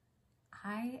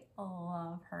I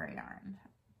love her yarn.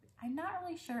 I'm not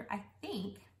really sure, I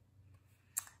think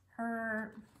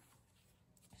her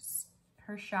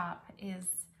shop is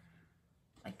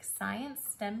like science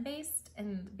STEM based,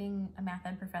 and being a math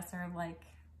ed professor, like,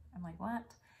 I'm like,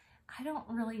 what? I don't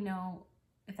really know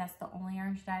if that's the only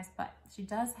yarn she does, but she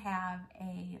does have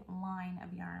a line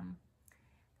of yarn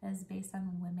that is based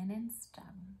on women in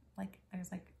STEM. Like,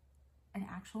 there's like an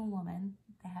actual woman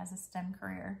that has a STEM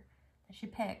career that she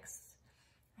picks.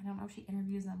 I don't know if she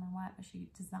interviews them or what, but she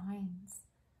designs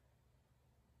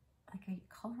like a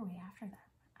colorway after them.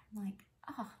 I'm like,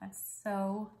 oh, that's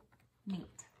so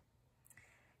neat.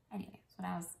 Anyway, so when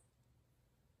I was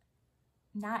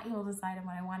not able to decide on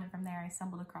what I wanted from there, I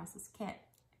stumbled across this kit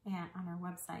on her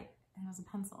website, and it was a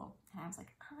pencil. And I was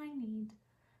like, I need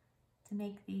to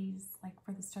make these like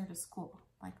for the start of school.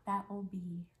 Like, that will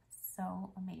be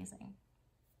so amazing.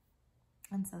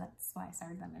 And so that's why I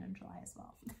started them in July as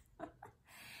well.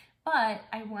 But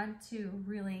I want to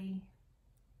really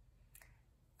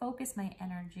focus my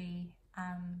energy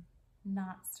on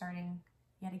not starting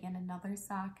yet again another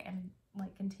sock, and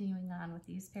like continuing on with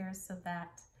these pairs, so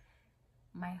that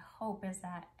my hope is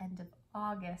that end of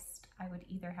August, I would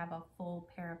either have a full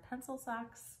pair of pencil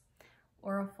socks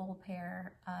or a full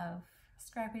pair of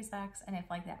scrappy socks. And if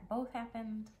like that both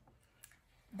happened,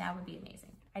 that would be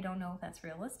amazing. I don't know if that's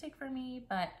realistic for me,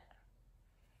 but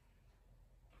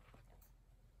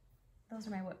those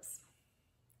are my whips.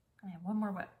 I have one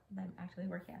more whip that I'm actually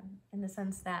working on, in the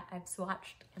sense that I've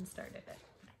swatched and started it,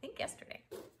 I think yesterday.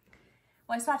 Well,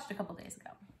 I swatched a couple days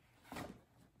ago.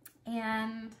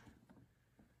 And,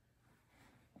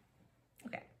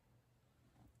 okay.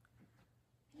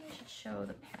 Maybe I should show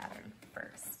the pattern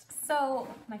first. So,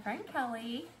 my friend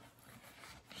Kelly,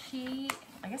 she,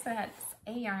 like I said, has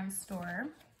a yarn store,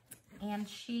 and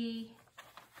she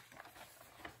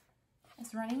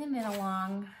is running a knit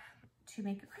along to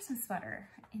make a Christmas sweater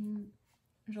in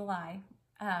July,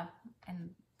 and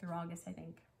through August, I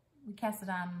think. We cast it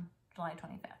on July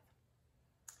 25th.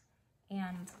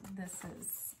 And this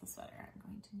is the sweater I'm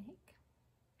going to make.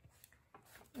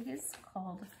 It is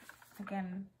called,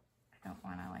 again, I don't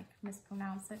want to like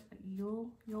mispronounce it, but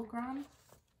Yulgran.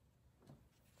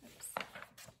 Oops.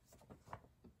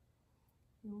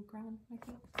 Yulgran, I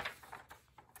think.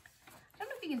 I don't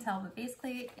know if you can tell, but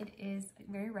basically it is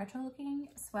a very retro looking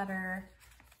sweater.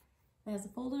 It has a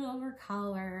folded over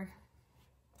collar,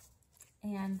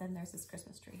 and then there's this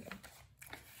Christmas tree here.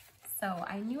 So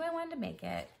I knew I wanted to make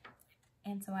it,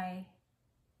 and so I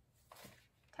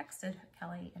texted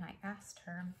Kelly and I asked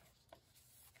her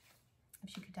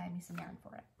if she could dye me some yarn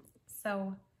for it.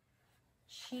 So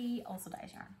she also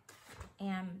dyes yarn,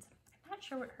 and I'm not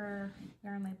sure what her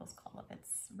yarn label's called. If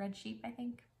it's Red Sheep, I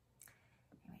think.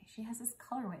 Anyway, she has this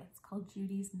colorway. It's called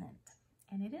Judy's Mint,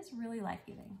 and it is really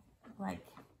life-giving. Like,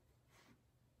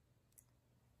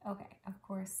 okay, of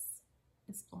course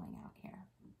it's blowing out here.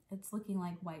 It's looking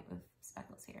like white with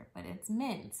speckles here, but it's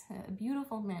mint, a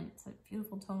beautiful mint, a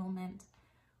beautiful tonal mint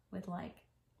with like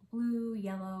blue,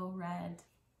 yellow, red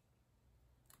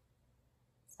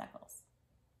speckles.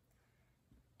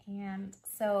 And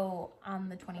so on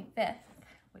the 25th,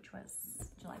 which was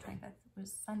July 25th,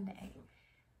 was Sunday,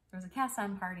 there was a cast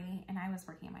on party, and I was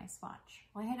working on my swatch.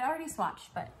 Well, I had already swatched,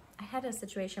 but I had a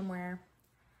situation where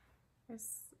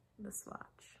there's the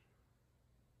swatch.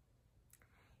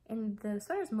 And the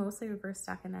sweater is mostly reverse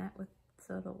stockinette,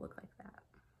 so it'll look like that.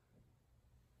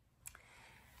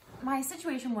 My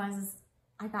situation was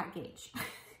I got gauge,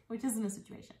 which isn't a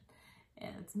situation.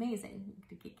 It's amazing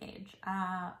to get gauge,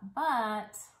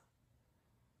 but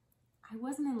I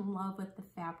wasn't in love with the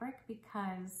fabric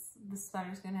because the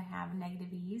sweater's gonna have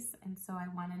negative ease, and so I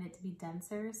wanted it to be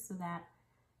denser so that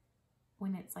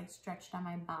when it's like stretched on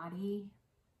my body,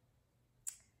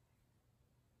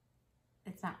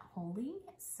 it's not holding.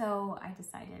 So I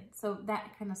decided, so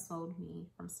that kind of slowed me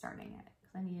from starting it,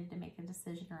 because I needed to make a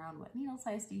decision around what needle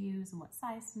size to use and what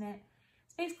size to knit.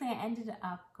 So basically I ended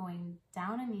up going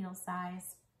down a needle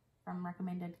size from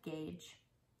recommended gauge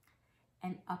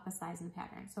and up a size in the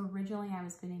pattern. So originally I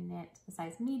was going to knit the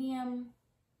size medium,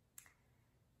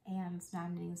 and now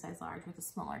I'm knitting the size large with a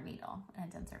smaller needle and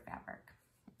a denser fabric.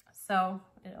 So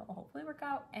it'll hopefully work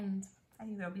out, and I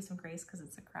think there'll be some grace because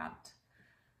it's a cropped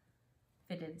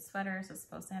fitted sweater, so it's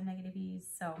supposed to have negative ease.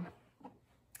 So,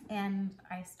 and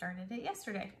I started it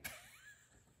yesterday.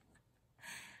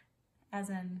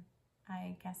 As in,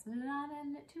 I casted it on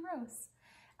and knit 2 rows.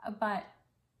 But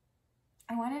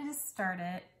I wanted to start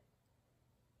it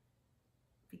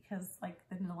because like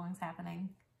the knit-along's happening.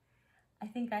 I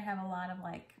think I have a lot of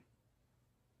like,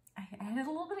 I had a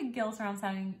little bit of guilt around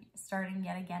starting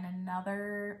yet again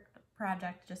another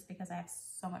project just because I have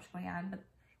so much going on, but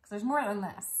because there's more than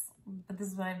this, but this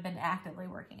is what I've been actively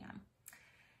working on.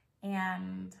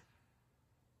 And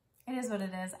it is what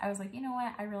it is. I was like, you know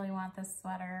what? I really want this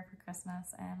sweater for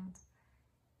Christmas, and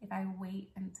if I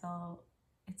wait until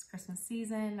it's Christmas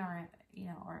season or, you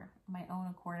know, or my own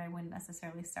accord, I wouldn't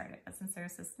necessarily start it. But since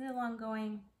there's this knit along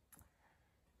going,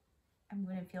 I'm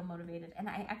going to feel motivated. And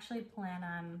I actually plan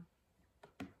on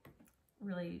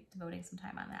really devoting some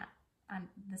time on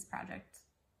this project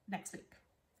next week.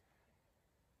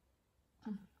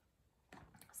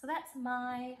 So that's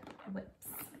my whips.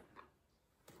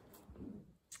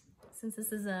 Since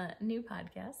this is a new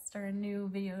podcast or a new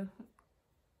video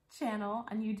channel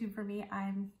on YouTube for me,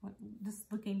 I'm just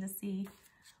looking to see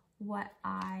what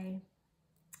I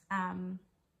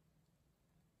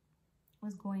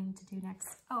was going to do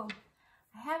next. Oh,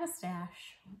 I have a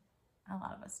stash. A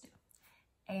lot of us do.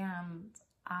 And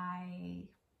I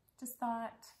just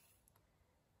thought,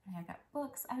 I got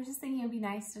books. I was just thinking it would be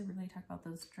nice to really talk about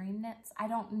those dream knits. I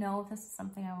don't know if this is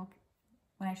something I will,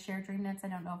 when I share dream knits, I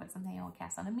don't know if it's something I will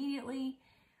cast on immediately,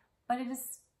 but it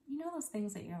is, you know, those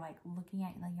things that you're like looking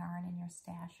at the yarn in your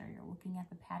stash, or you're looking at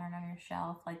the pattern on your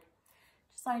shelf. Like,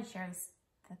 just thought I'd share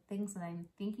the things that I'm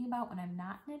thinking about when I'm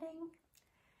not knitting.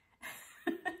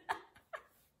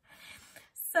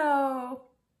 So,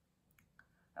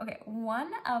 okay,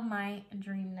 one of my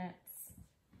dream knits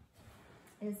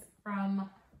is from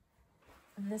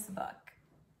this book.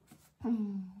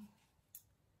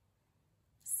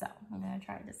 So, I'm going to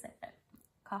try to say it.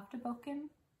 Koftaboken?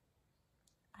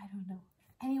 I don't know.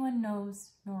 If anyone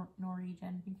knows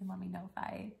Norwegian, you can let me know if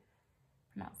I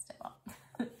pronounced it well.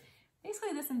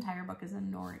 Basically, this entire book is in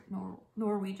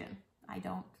Norwegian. I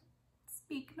don't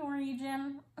speak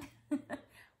Norwegian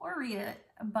or read it,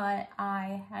 but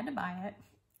I had to buy it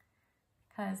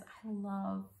because I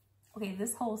love, okay,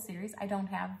 this whole series. I don't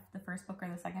have the first book or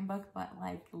the second book, but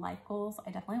like life goals, I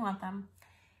definitely want them.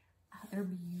 They're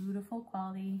beautiful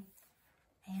quality,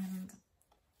 and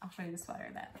I'll show you the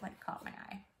sweater that like caught my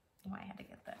eye, why I had to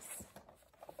get this.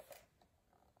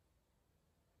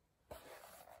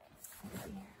 Let's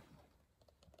see here.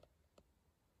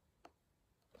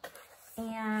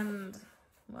 And,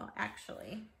 well,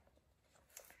 actually,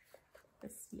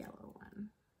 this yellow one.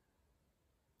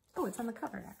 Oh, it's on the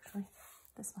cover, actually.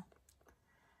 This one.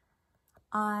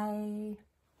 I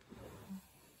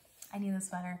need this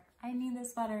sweater. I need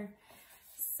this sweater.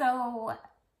 So,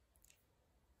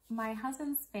 my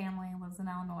husband's family lives in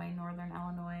Illinois, northern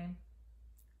Illinois,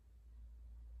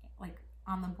 like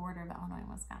on the border of Illinois and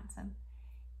Wisconsin.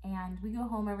 And we go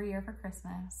home every year for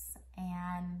Christmas,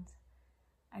 and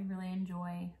I really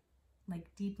enjoy,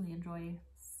 like deeply enjoy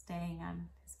staying on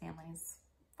his family's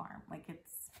farm. Like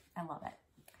I love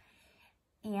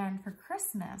it. And for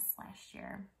Christmas last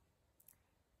year,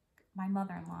 my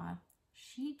mother-in-law,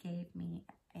 she gave me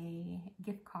a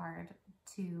gift card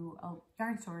to a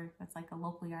yarn store that's like a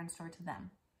local yarn store to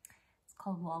them. It's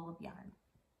called Wall of Yarn.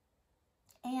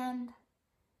 And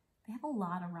they have a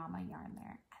lot of Rama yarn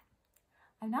there.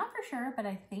 I'm not for sure, but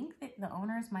I think that the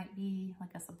owners might be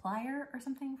like a supplier or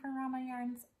something for Rama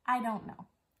yarns. I don't know.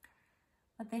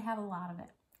 But they have a lot of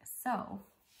it. So,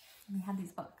 we have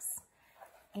these books.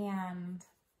 And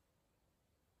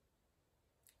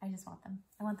I just want them.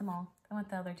 I want them all. I want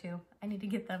the other two. I need to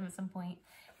get them at some point.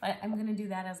 But I'm going to do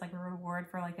that as like a reward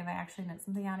for like if I actually knit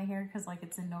something out of here, because like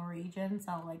it's in Norwegian.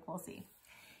 So like we'll see.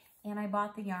 And I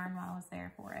bought the yarn while I was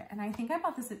there for it. And I think I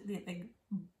bought this at the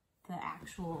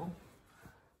actual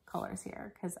colors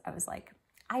here, because I was like,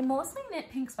 I mostly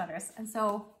knit pink sweaters. And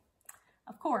so,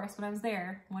 of course, when I was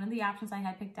there, one of the options I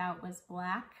had picked out was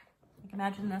black. Like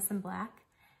imagine this in black,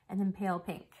 and then pale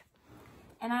pink.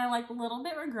 And I like a little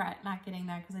bit regret not getting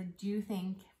that, because I do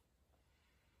think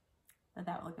that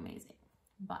that would look amazing.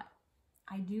 But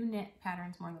I do knit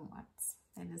patterns more than once.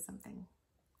 It is something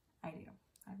I do.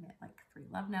 I've knit like 3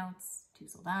 love notes, 2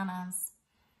 soldanas.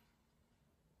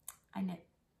 I knit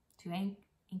 2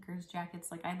 anchors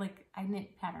jackets. Like I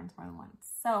knit patterns more than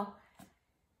once. So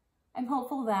I'm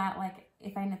hopeful that like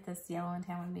if I knit this yellow and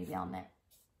tan one, maybe I'll knit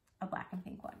a black and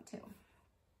pink one too.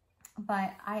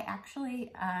 But I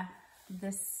actually,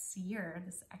 this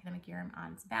academic year, I'm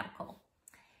on sabbatical.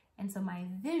 And so my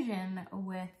vision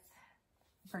with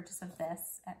the purchase of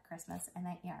this at Christmas and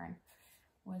that yarn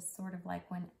was sort of like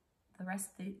when the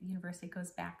rest of the university goes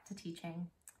back to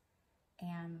teaching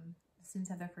and the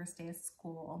students have their first day of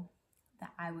school,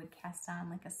 that I would cast on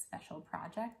like a special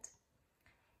project.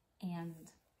 And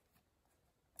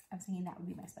I was thinking that would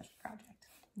be my special project.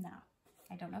 Now,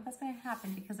 I don't know if that's going to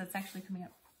happen because it's actually coming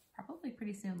up probably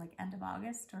pretty soon, like end of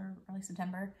August or early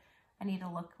September. I need to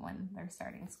look when they're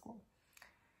starting school.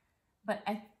 But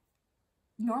I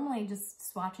normally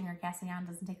just swatching or casting on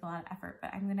doesn't take a lot of effort,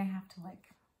 but I'm going to have to like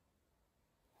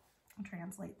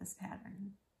translate this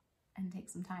pattern and take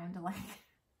some time to like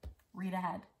read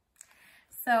ahead.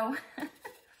 So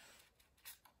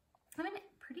I'm a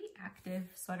pretty active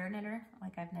sweater knitter.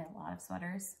 Like I've knit a lot of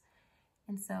sweaters.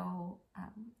 And so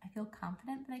I feel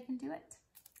confident that I can do it.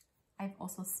 I've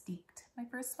also steeked my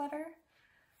first sweater.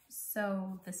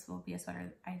 So this will be a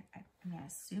sweater, I mean, I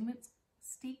assume it's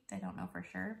steeked. I don't know for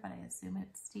sure, but I assume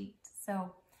it's steeked.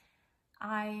 So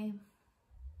I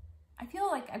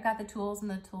feel like I've got the tools in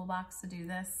the toolbox to do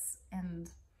this, and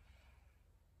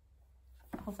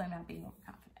hopefully I'm not being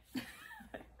overconfident.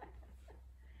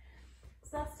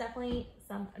 So that's definitely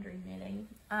some dream knitting.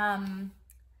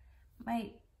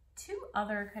 My two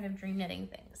other kind of dream knitting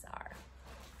things are,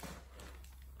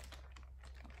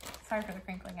 sorry for the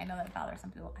crinkling, I know that bothers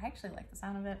some people. I actually like the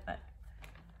sound of it, but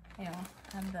you know,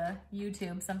 on the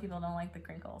YouTube, some people don't like the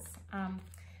crinkles. I'm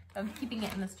keeping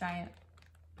it in this giant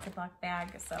Ziploc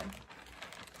bag.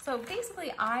 So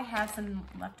basically I have some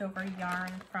leftover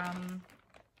yarn from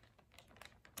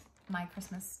my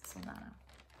Christmas Soldana.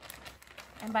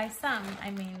 And by some, I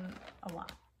mean a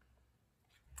lot.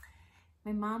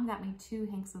 My mom got me 2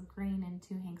 hanks of green and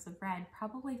 2 hanks of red,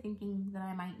 probably thinking that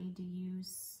I might need to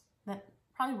use, that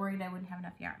probably worried I wouldn't have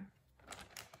enough yarn.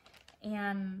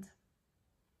 And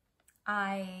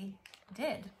I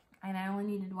did, and I only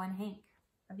needed 1 hank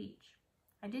of each.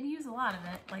 I did use a lot of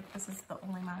it, like this is the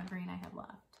only amount of green I have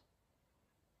left.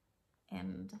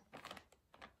 And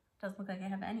it doesn't look like I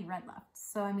have any red left.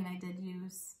 So, I mean, I did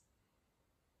use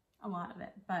a lot of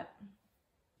it, but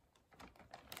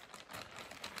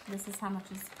this is how much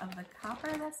is of the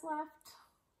copper that's left.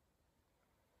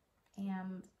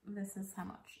 And this is how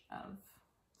much of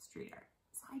street art.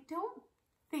 So I don't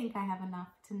think I have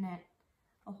enough to knit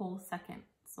a whole second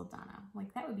Soldana.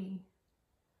 Like that would be,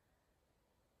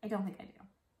 I don't think I do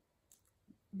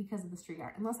because of the street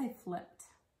art, unless I flipped,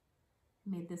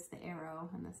 made this the arrow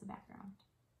and this the background,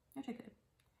 which I could.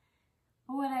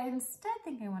 But what I instead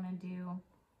think I want to do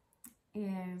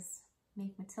is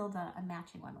make Matilda a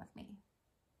matching one with me.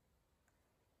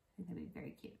 I think that'd be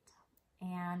very cute.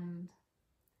 And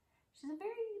she's a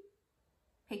very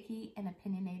picky and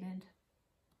opinionated,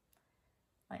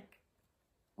 like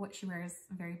what she wears,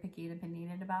 very picky and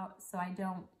opinionated about. So I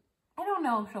don't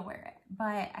know if she'll wear it,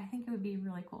 but I think it would be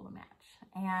really cool to match.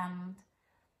 And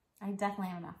I definitely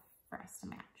have enough for us to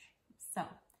match. So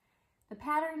the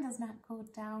pattern does not go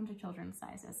down to children's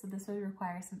sizes. So this would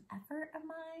require some effort of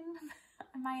mine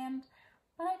on my end,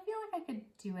 but I feel like I could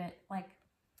do it. Like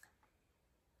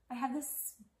I have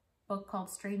this book called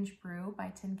Strange Brew by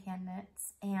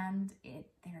Tincanknits, and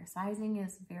their sizing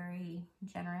is very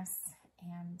generous.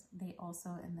 And they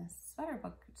also, in this sweater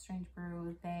book, Strange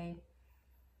Brew,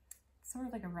 it's sort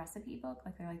of like a recipe book.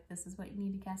 Like they're like, this is what you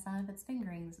need to cast on if it's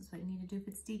fingering, this is what you need to do if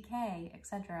it's DK,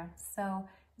 etc. So I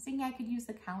was thinking I could use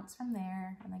the counts from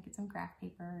there and like get some graph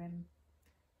paper and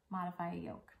modify a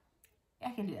yoke.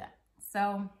 I can do that. So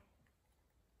I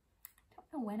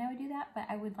don't know when I would do that, but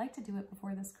I would like to do it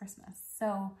before this Christmas.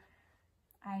 So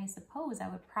I suppose I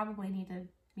would probably need to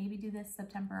maybe do this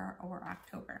September or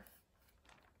October.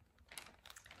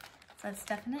 So that's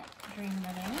definite dream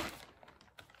knitting.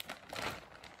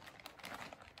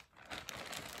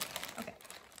 Okay.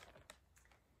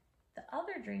 The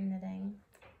other dream knitting,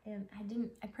 and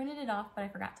I printed it off, but I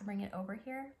forgot to bring it over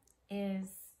here, is,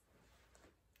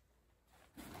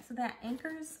 so that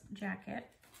Anchor's jacket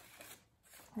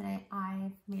that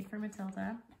I made for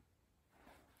Matilda.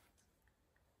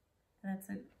 That's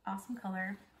an awesome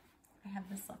color. I have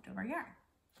this leftover yarn.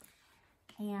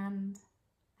 And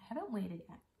I haven't weighed it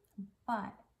yet, but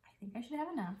I think I should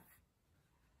have enough.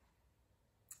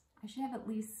 I should have at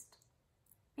least,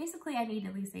 basically I need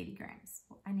at least 80 grams.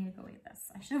 I need to go weigh this.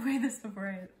 I should weigh this before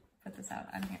I put this out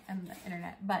on here on the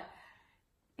internet. But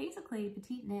basically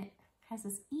Petite Knit has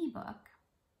this ebook.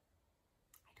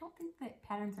 I don't think that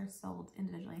patterns are sold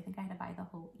individually. I think I had to buy the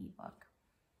whole ebook.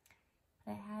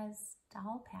 But it has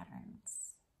doll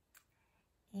patterns.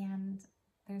 And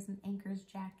there's an Anchor's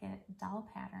jacket doll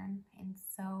pattern. And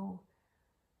so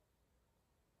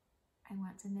I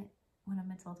want to knit one of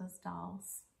Matilda's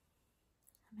dolls.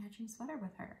 a matching sweater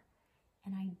with her.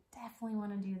 And I definitely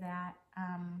want to do that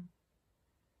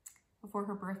before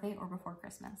her birthday or before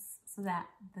Christmas, so that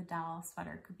the doll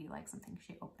sweater could be like something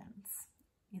she opens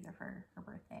either for her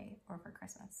birthday or for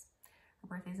Christmas. Her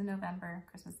birthday's in November,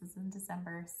 Christmas is in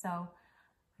December, so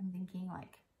I'm thinking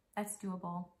like that's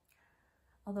doable.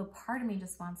 Although part of me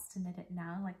just wants to knit it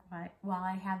now, like while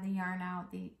I have the yarn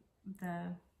out, the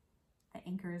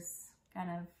anchors kind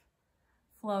of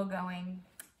flow going,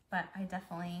 but I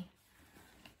definitely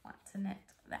want to knit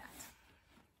that.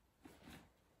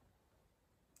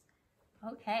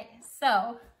 Okay,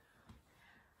 so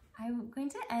I'm going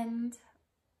to end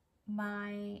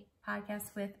my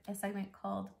podcast with a segment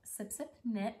called Sip Sip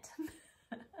Knit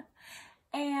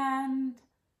and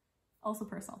also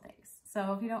personal things.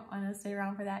 So if you don't want to stay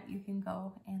around for that, you can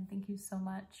go, and thank you so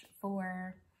much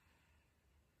for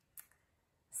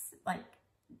like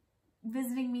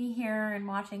visiting me here and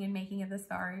watching and making it this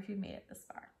far if you've made it this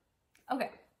far.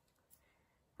 Okay,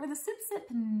 for the Sip Sip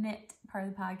Knit part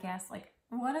of the podcast, like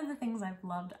one of the things I've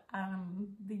loved on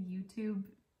the YouTube,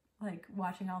 like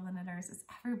watching all the knitters, is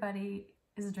everybody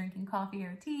is drinking coffee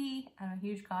or tea. I'm a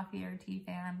huge coffee or tea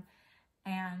fan,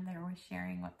 and they're always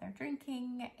sharing what they're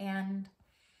drinking. And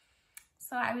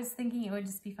so I was thinking it would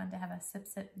just be fun to have a Sip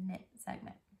Sip Knit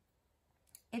segment.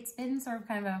 It's been sort of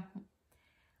kind of a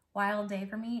wild day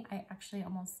for me. I actually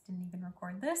almost didn't even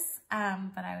record this,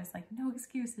 but I was like, no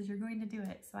excuses, you're going to do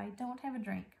it. So I don't have a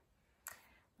drink,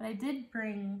 but I did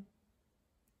bring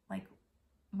like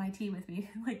my tea with me,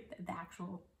 like the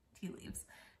actual tea leaves,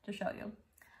 to show you.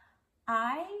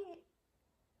 I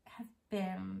have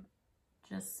been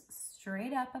just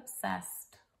straight up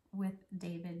obsessed with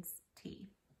David's tea.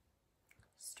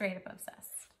 Straight up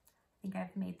obsessed. I think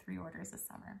I've made 3 orders this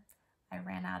summer. I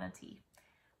ran out of tea.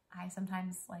 I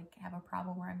sometimes like have a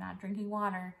problem where I'm not drinking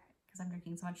water because I'm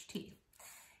drinking so much tea.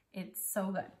 It's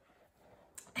so good.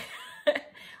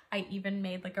 I even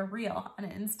made like a reel on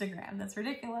Instagram that's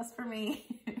ridiculous for me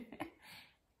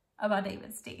about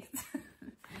David's tea.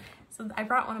 So I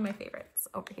brought one of my favorites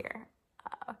over here.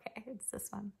 Okay, it's this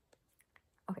one.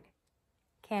 Okay,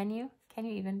 can you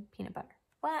even peanut butter?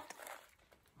 What?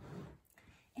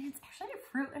 And it's actually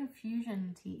a fruit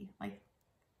infusion tea. Like,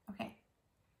 okay,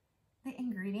 the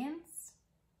ingredients,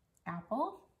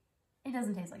 apple. It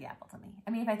doesn't taste like apple to me.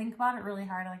 I mean, if I think about it really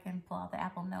hard, I can pull out the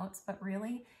apple notes, but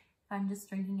really, if I'm just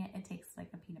drinking it, it tastes like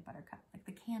a peanut butter cup, like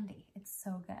the candy. It's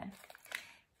so good.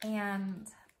 And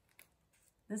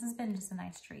this has been just a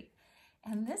nice treat.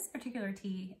 And this particular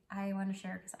tea I want to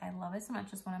share because I love it so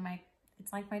much. It's one of my,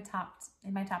 it's like my top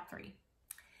 3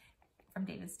 from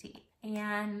David's Tea.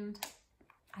 And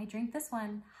I drink this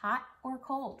one hot or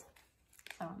cold.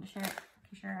 So I want to share it.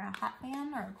 If you're a hot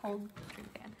fan or a cold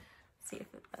drink fan. See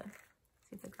if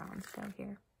the drawings go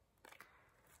here.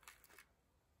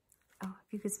 Oh,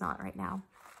 if you could smell it right now.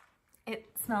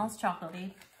 It smells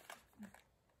chocolatey.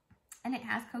 And it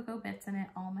has cocoa bits in it,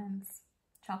 almonds,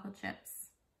 chocolate chips,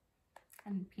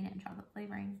 and peanut and chocolate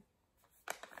flavoring.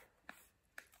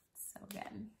 So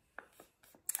good.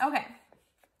 Okay.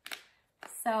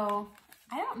 So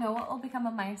I don't know what will become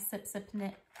of my Sip Sip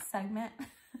Knit segment,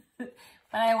 but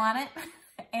I want it.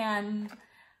 And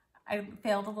I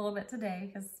failed a little bit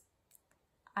today because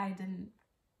I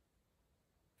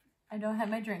don't have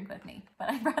my drink with me, but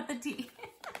I brought the tea.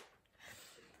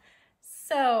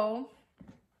 So,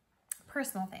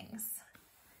 personal things.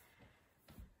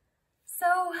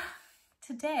 So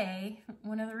today,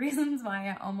 one of the reasons why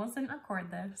I almost didn't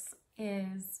record this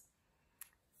is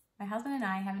my husband and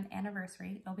I have an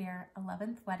anniversary. It'll be our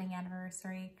 11th wedding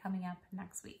anniversary coming up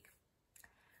next week.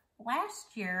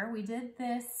 Last year, we did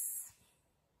this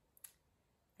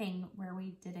thing where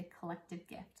we did a collective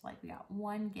gift. Like we got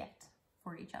one gift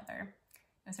for each other.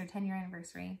 It was our 10-year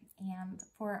anniversary. And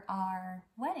for our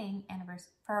wedding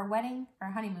anniversary, for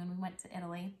our honeymoon, we went to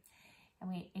Italy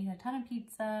and we ate a ton of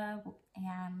pizza.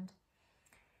 And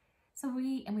so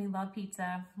we love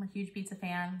pizza. We're huge pizza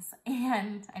fans.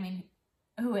 And I mean,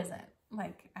 who isn't?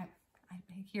 Like I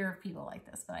hear of people like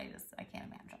this, but I can't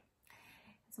imagine.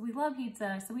 So we love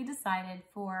pizza. So we decided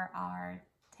for our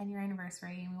 10-year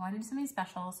anniversary, we wanted to do something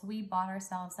special. So we bought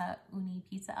ourselves a Uni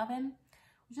pizza oven,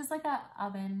 which is like an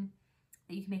oven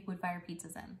that you can make wood fire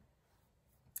pizzas in.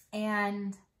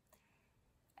 And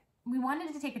we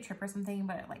wanted to take a trip or something,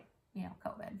 but like, you know,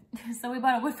 COVID. So we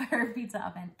bought a wood fire pizza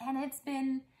oven and it's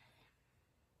been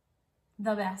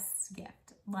the best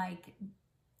gift. Like,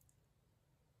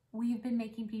 we've been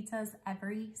making pizzas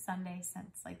every Sunday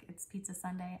since like it's Pizza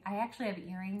Sunday. I actually have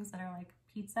earrings that are like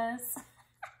pizzas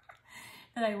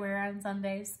that I wear on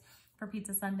Sundays for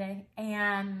Pizza Sunday.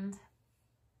 And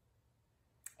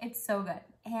It's so good.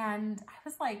 And I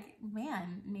was like,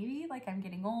 man, maybe like I'm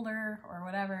getting older or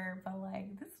whatever, but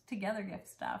like this together gift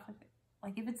stuff,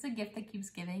 like if it's a gift that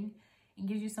keeps giving and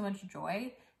gives you so much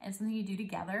joy and something you do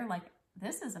together, like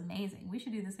this is amazing. We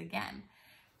should do this again.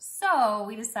 So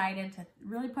we decided to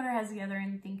really put our heads together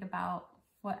and think about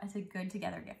what a good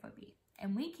together gift would be.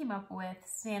 And we came up with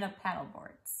stand-up paddle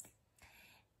boards.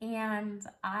 And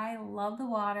I love the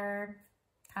water.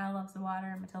 Kyle loves the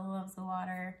water. Matilda loves the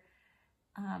water.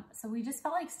 So we just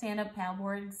felt like stand-up paddle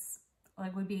boards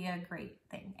like would be a great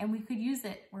thing. And we could use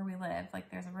it where we live.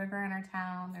 Like there's a river in our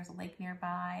town. There's a lake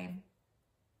nearby.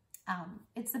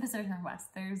 It's the Pacific Northwest.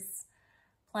 There's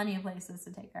plenty of places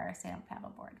to take our stand-up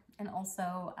paddleboard. And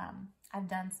also, I've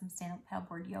done some stand-up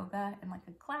paddleboard yoga and like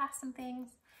a class and things.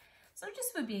 So it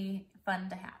just would be fun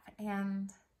to have.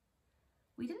 And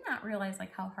we did not realize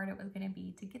like how hard it was going to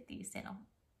be to get these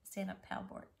stand-up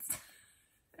paddleboards.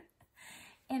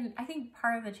 And I think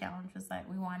part of the challenge was that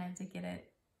we wanted to get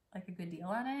it like a good deal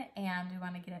on it, and we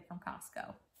want to get it from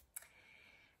Costco.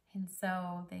 And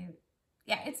so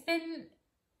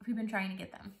we've been trying to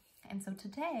get them. And so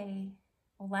today,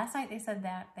 well, last night they said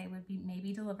that they would be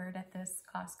maybe delivered at this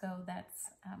Costco that's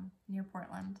near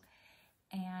Portland.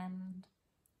 And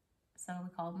so we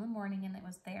called in the morning and it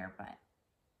was there, but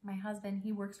my husband,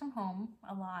 he works from home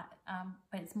a lot,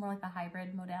 but it's more like a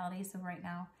hybrid modality. So right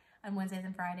now on Wednesdays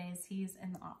and Fridays, he's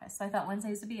in the office. So I thought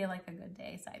Wednesdays would be like a good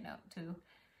day, side note, to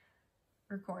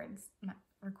records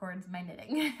my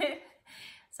knitting.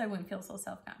 So I wouldn't feel so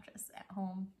self-conscious at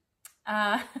home.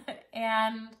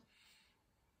 And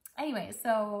anyway,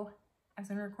 so I was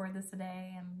gonna record this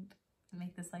today and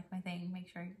make this like my thing, make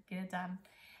sure I get it done.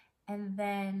 And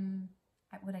then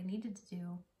what I needed to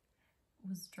do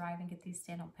was drive and get these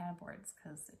stand-up paddleboards,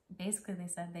 because basically they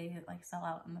said they like sell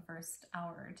out in the first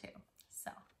hour or two.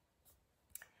 So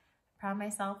I'm proud of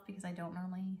myself because I don't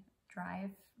normally drive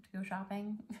to go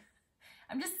shopping.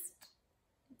 I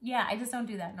just don't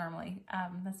do that normally.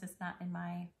 That's just not in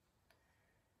my,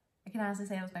 I can honestly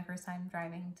say it was my first time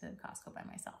driving to Costco by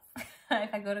myself.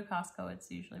 If I go to Costco, it's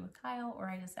usually with Kyle, or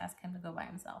I just ask him to go by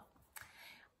himself.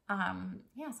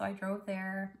 Yeah, so I drove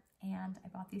there and I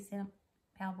bought these stand-up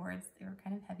paddle boards. They were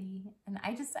kind of heavy, and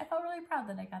I felt really proud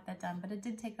that I got that done, but it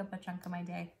did take up a chunk of my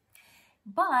day.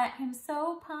 But I'm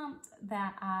so pumped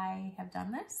that I have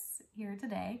done this here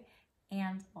today,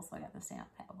 and also I got the stand-up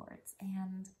paddle boards.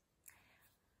 And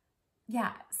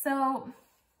yeah, so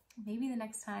maybe the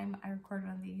next time I record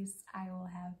one of these, I will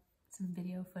have some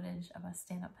video footage of us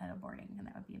stand-up paddleboarding, and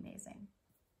that would be amazing.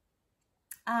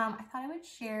 I thought I would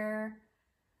share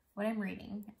what I'm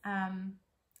reading.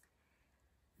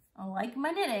 Like my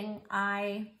knitting,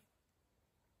 I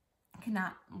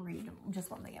cannot read just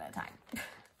one thing at a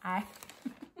time.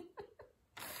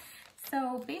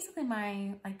 So basically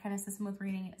my kind of system with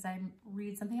reading is I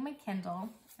read something on my Kindle,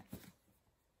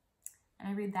 and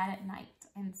I read that at night.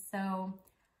 And so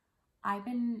I've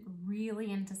been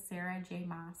really into Sarah J.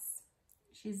 Maas.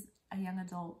 She's a young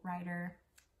adult writer,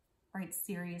 writes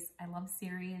series. I love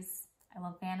series. I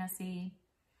love fantasy.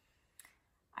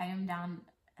 I am down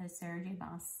a Sarah J.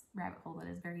 Maas rabbit hole that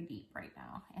is very deep right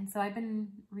now. And so I've been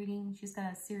reading, she's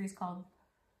got a series called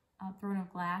Throne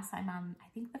of Glass. I'm on, I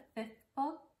think, the 5th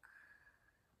book.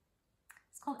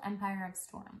 It's called Empire of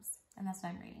Storms, and that's what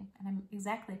I'm reading. And I'm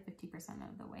exactly 50%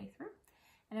 of the way through.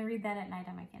 And I read that at night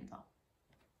on my Kindle.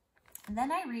 And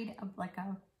then I read like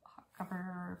a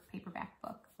hardcover paperback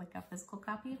book, like a physical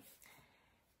copy.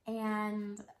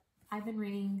 And I've been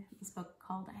reading this book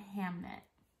called Hamnet.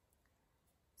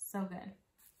 So good.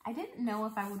 I didn't know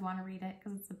if I would want to read it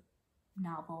because it's a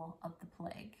novel of the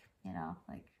plague, you know,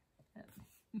 like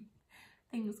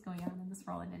things going on in this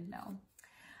world I didn't know.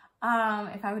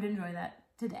 If I would enjoy that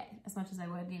today as much as I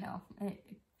would, you know, a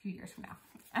few years from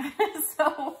now.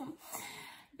 So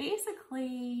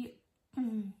basically,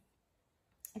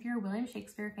 if you're a William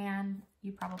Shakespeare fan,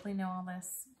 you probably know all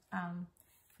this.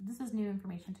 This is new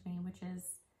information to me, which is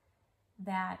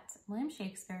that William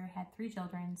Shakespeare had 3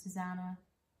 children, Susanna,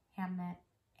 Hamnet,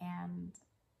 and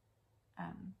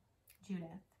Judith.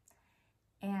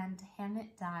 And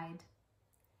Hamnet died.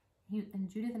 And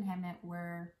Judith and Hamnet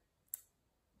were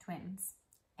twins.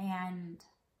 And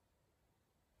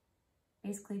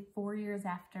basically 4 years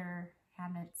after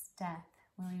Hamnet's death,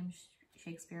 William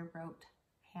Shakespeare wrote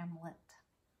Hamlet.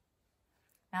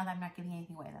 Now that I'm not giving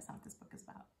anything away, that's not what this book is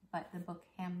about. But the book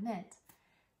Hamnet,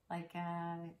 like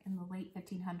in the late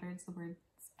 1500s, the words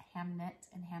Hamnet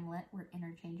and Hamlet were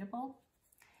interchangeable.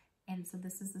 And so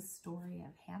this is the story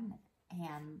of Hamnet.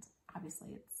 And obviously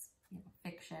it's, you know,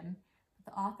 fiction.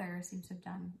 But the author seems to have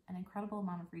done an incredible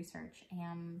amount of research,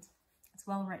 and it's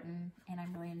well written, and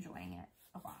I'm really enjoying it.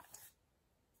 a lot.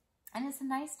 And it's a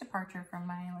nice departure from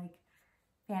my like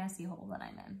fantasy hole that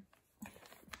I'm in,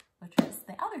 which is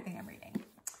the other thing I'm reading.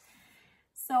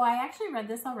 So I actually read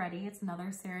this already. It's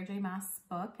another Sarah J. Maas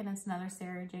book, and it's another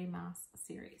Sarah J. Maas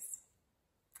series.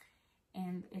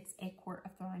 And it's A Court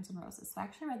of Thorns and Roses. So I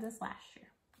actually read this last year.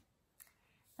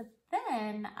 But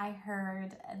then I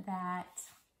heard that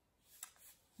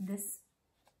this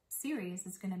series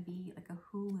is going to be like a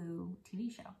Hulu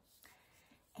TV show.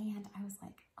 And I was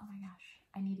like, oh my gosh,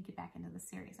 I need to get back into the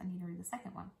series. I need to read the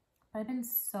second one. But I've been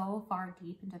so far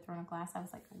deep into Throne of Glass. I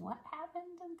was like, what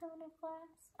happened in Throne of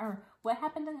Glass? Or what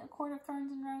happened in A Court of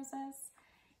Thorns and Roses?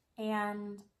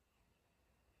 And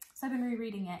so I've been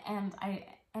rereading it. And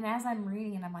as I'm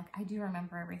reading it, I'm like, I do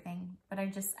remember everything. But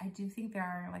I do think there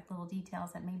are like little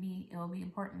details that maybe it will be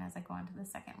important as I go on to the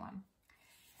second one.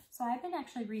 So I've been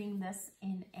actually reading this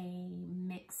in a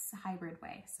mixed hybrid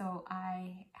way. So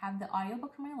I have the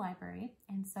audiobook from my library.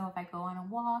 And so if I go on a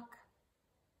walk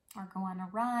or go on a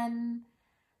run,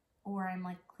 or I'm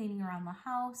like cleaning around the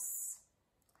house,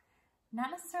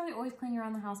 not necessarily always cleaning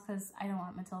around the house because I don't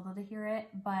want Matilda to hear it,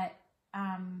 but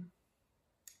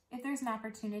if there's an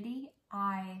opportunity,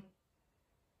 I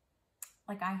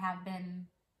have been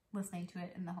listening to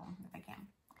it in the home if I can.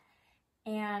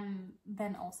 And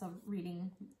then also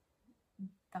reading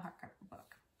the hardcover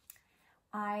book.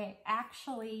 I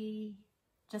actually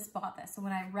just bought this. So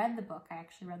when I read the book, I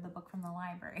actually read the book from the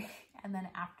library. And then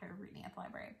after reading at the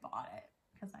library, I bought it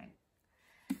because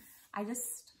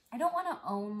I don't want to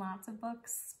own lots of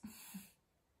books.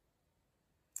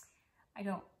 I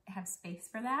don't have space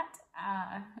for that.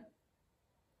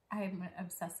 I'm an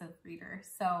obsessive reader.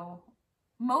 So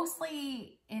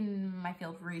mostly in my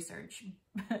field of research,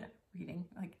 reading,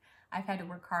 like I've had to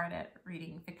work hard at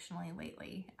reading fictionally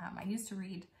lately. I used to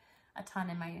read a ton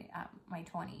in my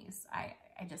 20s.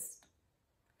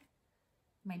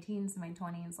 My teens and my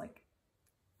 20s, like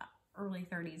early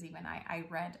 30s even, I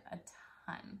read a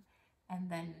ton. And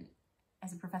then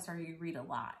as a professor, you read a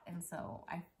lot. And so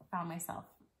I found myself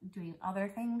doing other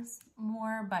things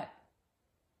more, but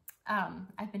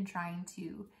I've been trying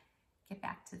to get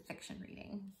back to fiction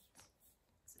reading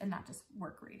and not just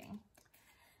work reading.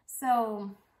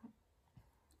 So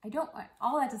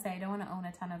all that to say, I don't want to own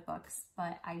a ton of books,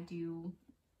 but I do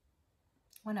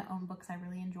want to own books I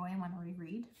really enjoy and want to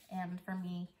reread. And for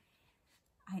me,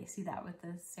 I see that with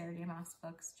the Sarah J. Maas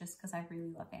books, just because I really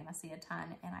love fantasy a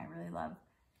ton, and I really love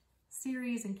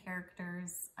series and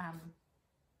characters.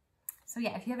 So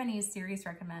yeah, if you have any series to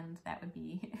recommend, that would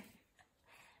be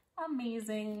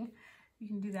amazing. You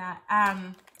can do that.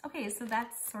 Okay, so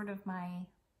that's sort of my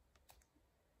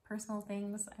personal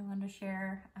things I wanted to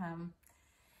share.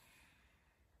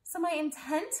 So my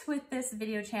intent with this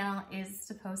video channel is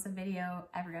to post a video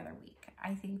every other week.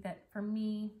 I think that for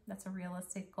me, that's a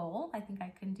realistic goal. I think I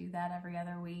can do that every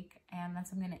other week, and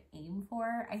that's what I'm gonna aim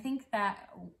for. I think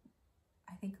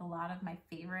a lot of my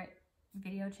favorite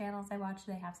video channels I watch,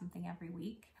 they have something every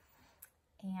week.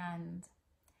 And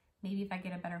maybe if I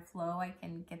get a better flow, I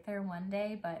can get there one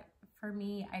day. But for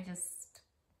me,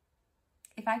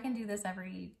 if I can do this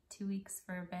every 2 weeks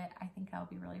for a bit, I think I'll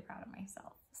be really proud of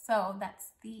myself. So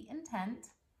that's the intent.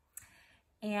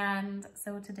 And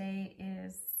so today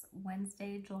is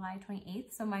Wednesday, July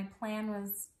 28th. So my plan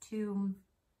was to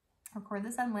record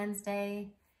this on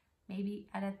Wednesday, maybe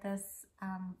edit this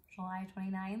July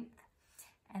 29th,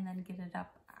 and then get it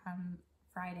up on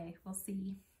Friday. We'll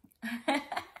see.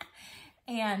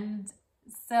 And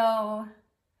so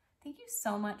thank you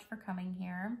so much for coming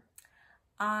here.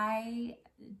 I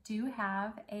do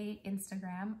have a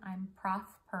Instagram. I'm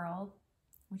profpurl,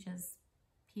 which is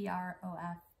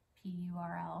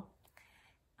PROFPURL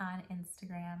on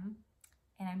Instagram,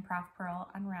 and I'm profpurl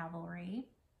on Ravelry.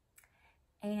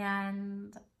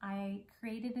 And I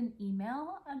created an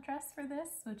email address for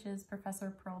this, which is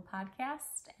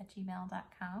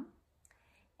professorpurlpodcast@gmail.com.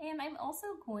 And I'm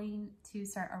also going to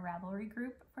start a Ravelry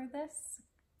group for this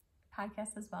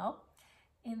podcast as well,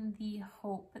 in the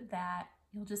hope that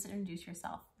you'll just introduce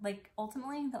yourself. Like,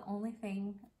 ultimately, the only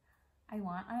thing I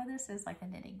want out of this is like a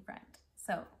knitting friend.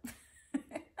 So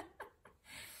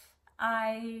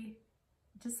I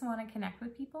just want to connect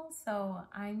with people. So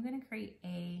I'm going to create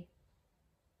a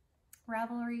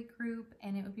Ravelry group,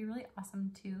 and it would be really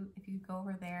awesome to, if you go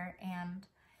over there and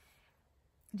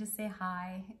just say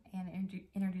hi and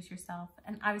introduce yourself.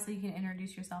 And obviously you can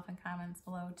introduce yourself in comments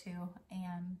below too.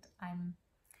 And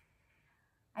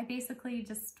I basically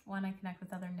just want to connect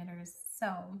with other knitters.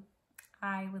 So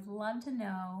I would love to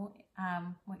know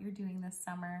what you're doing this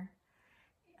summer.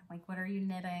 Like, what are you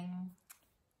knitting?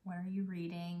 What are you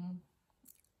reading?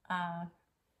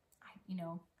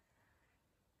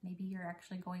 maybe you're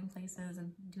actually going places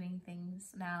and doing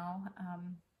things now.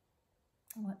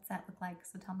 What's that look like?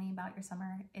 So tell me about your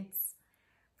summer.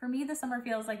 For me, the summer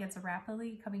feels like it's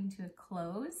rapidly coming to a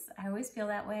close. I always feel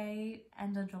that way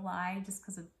end of July just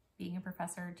because of being a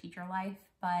professor, teacher life.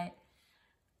 But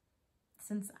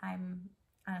since I'm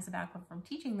on a sabbatical from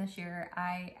teaching this year,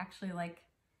 I actually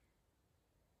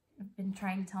been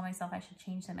trying to tell myself I should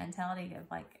change the mentality of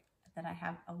that I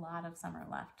have a lot of summer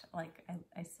left. Like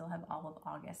I still have all of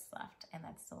August left, and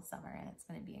that's still summer, and it's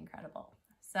going to be incredible.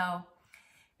 So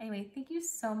anyway, thank you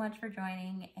so much for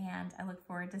joining, and I look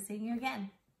forward to seeing you again.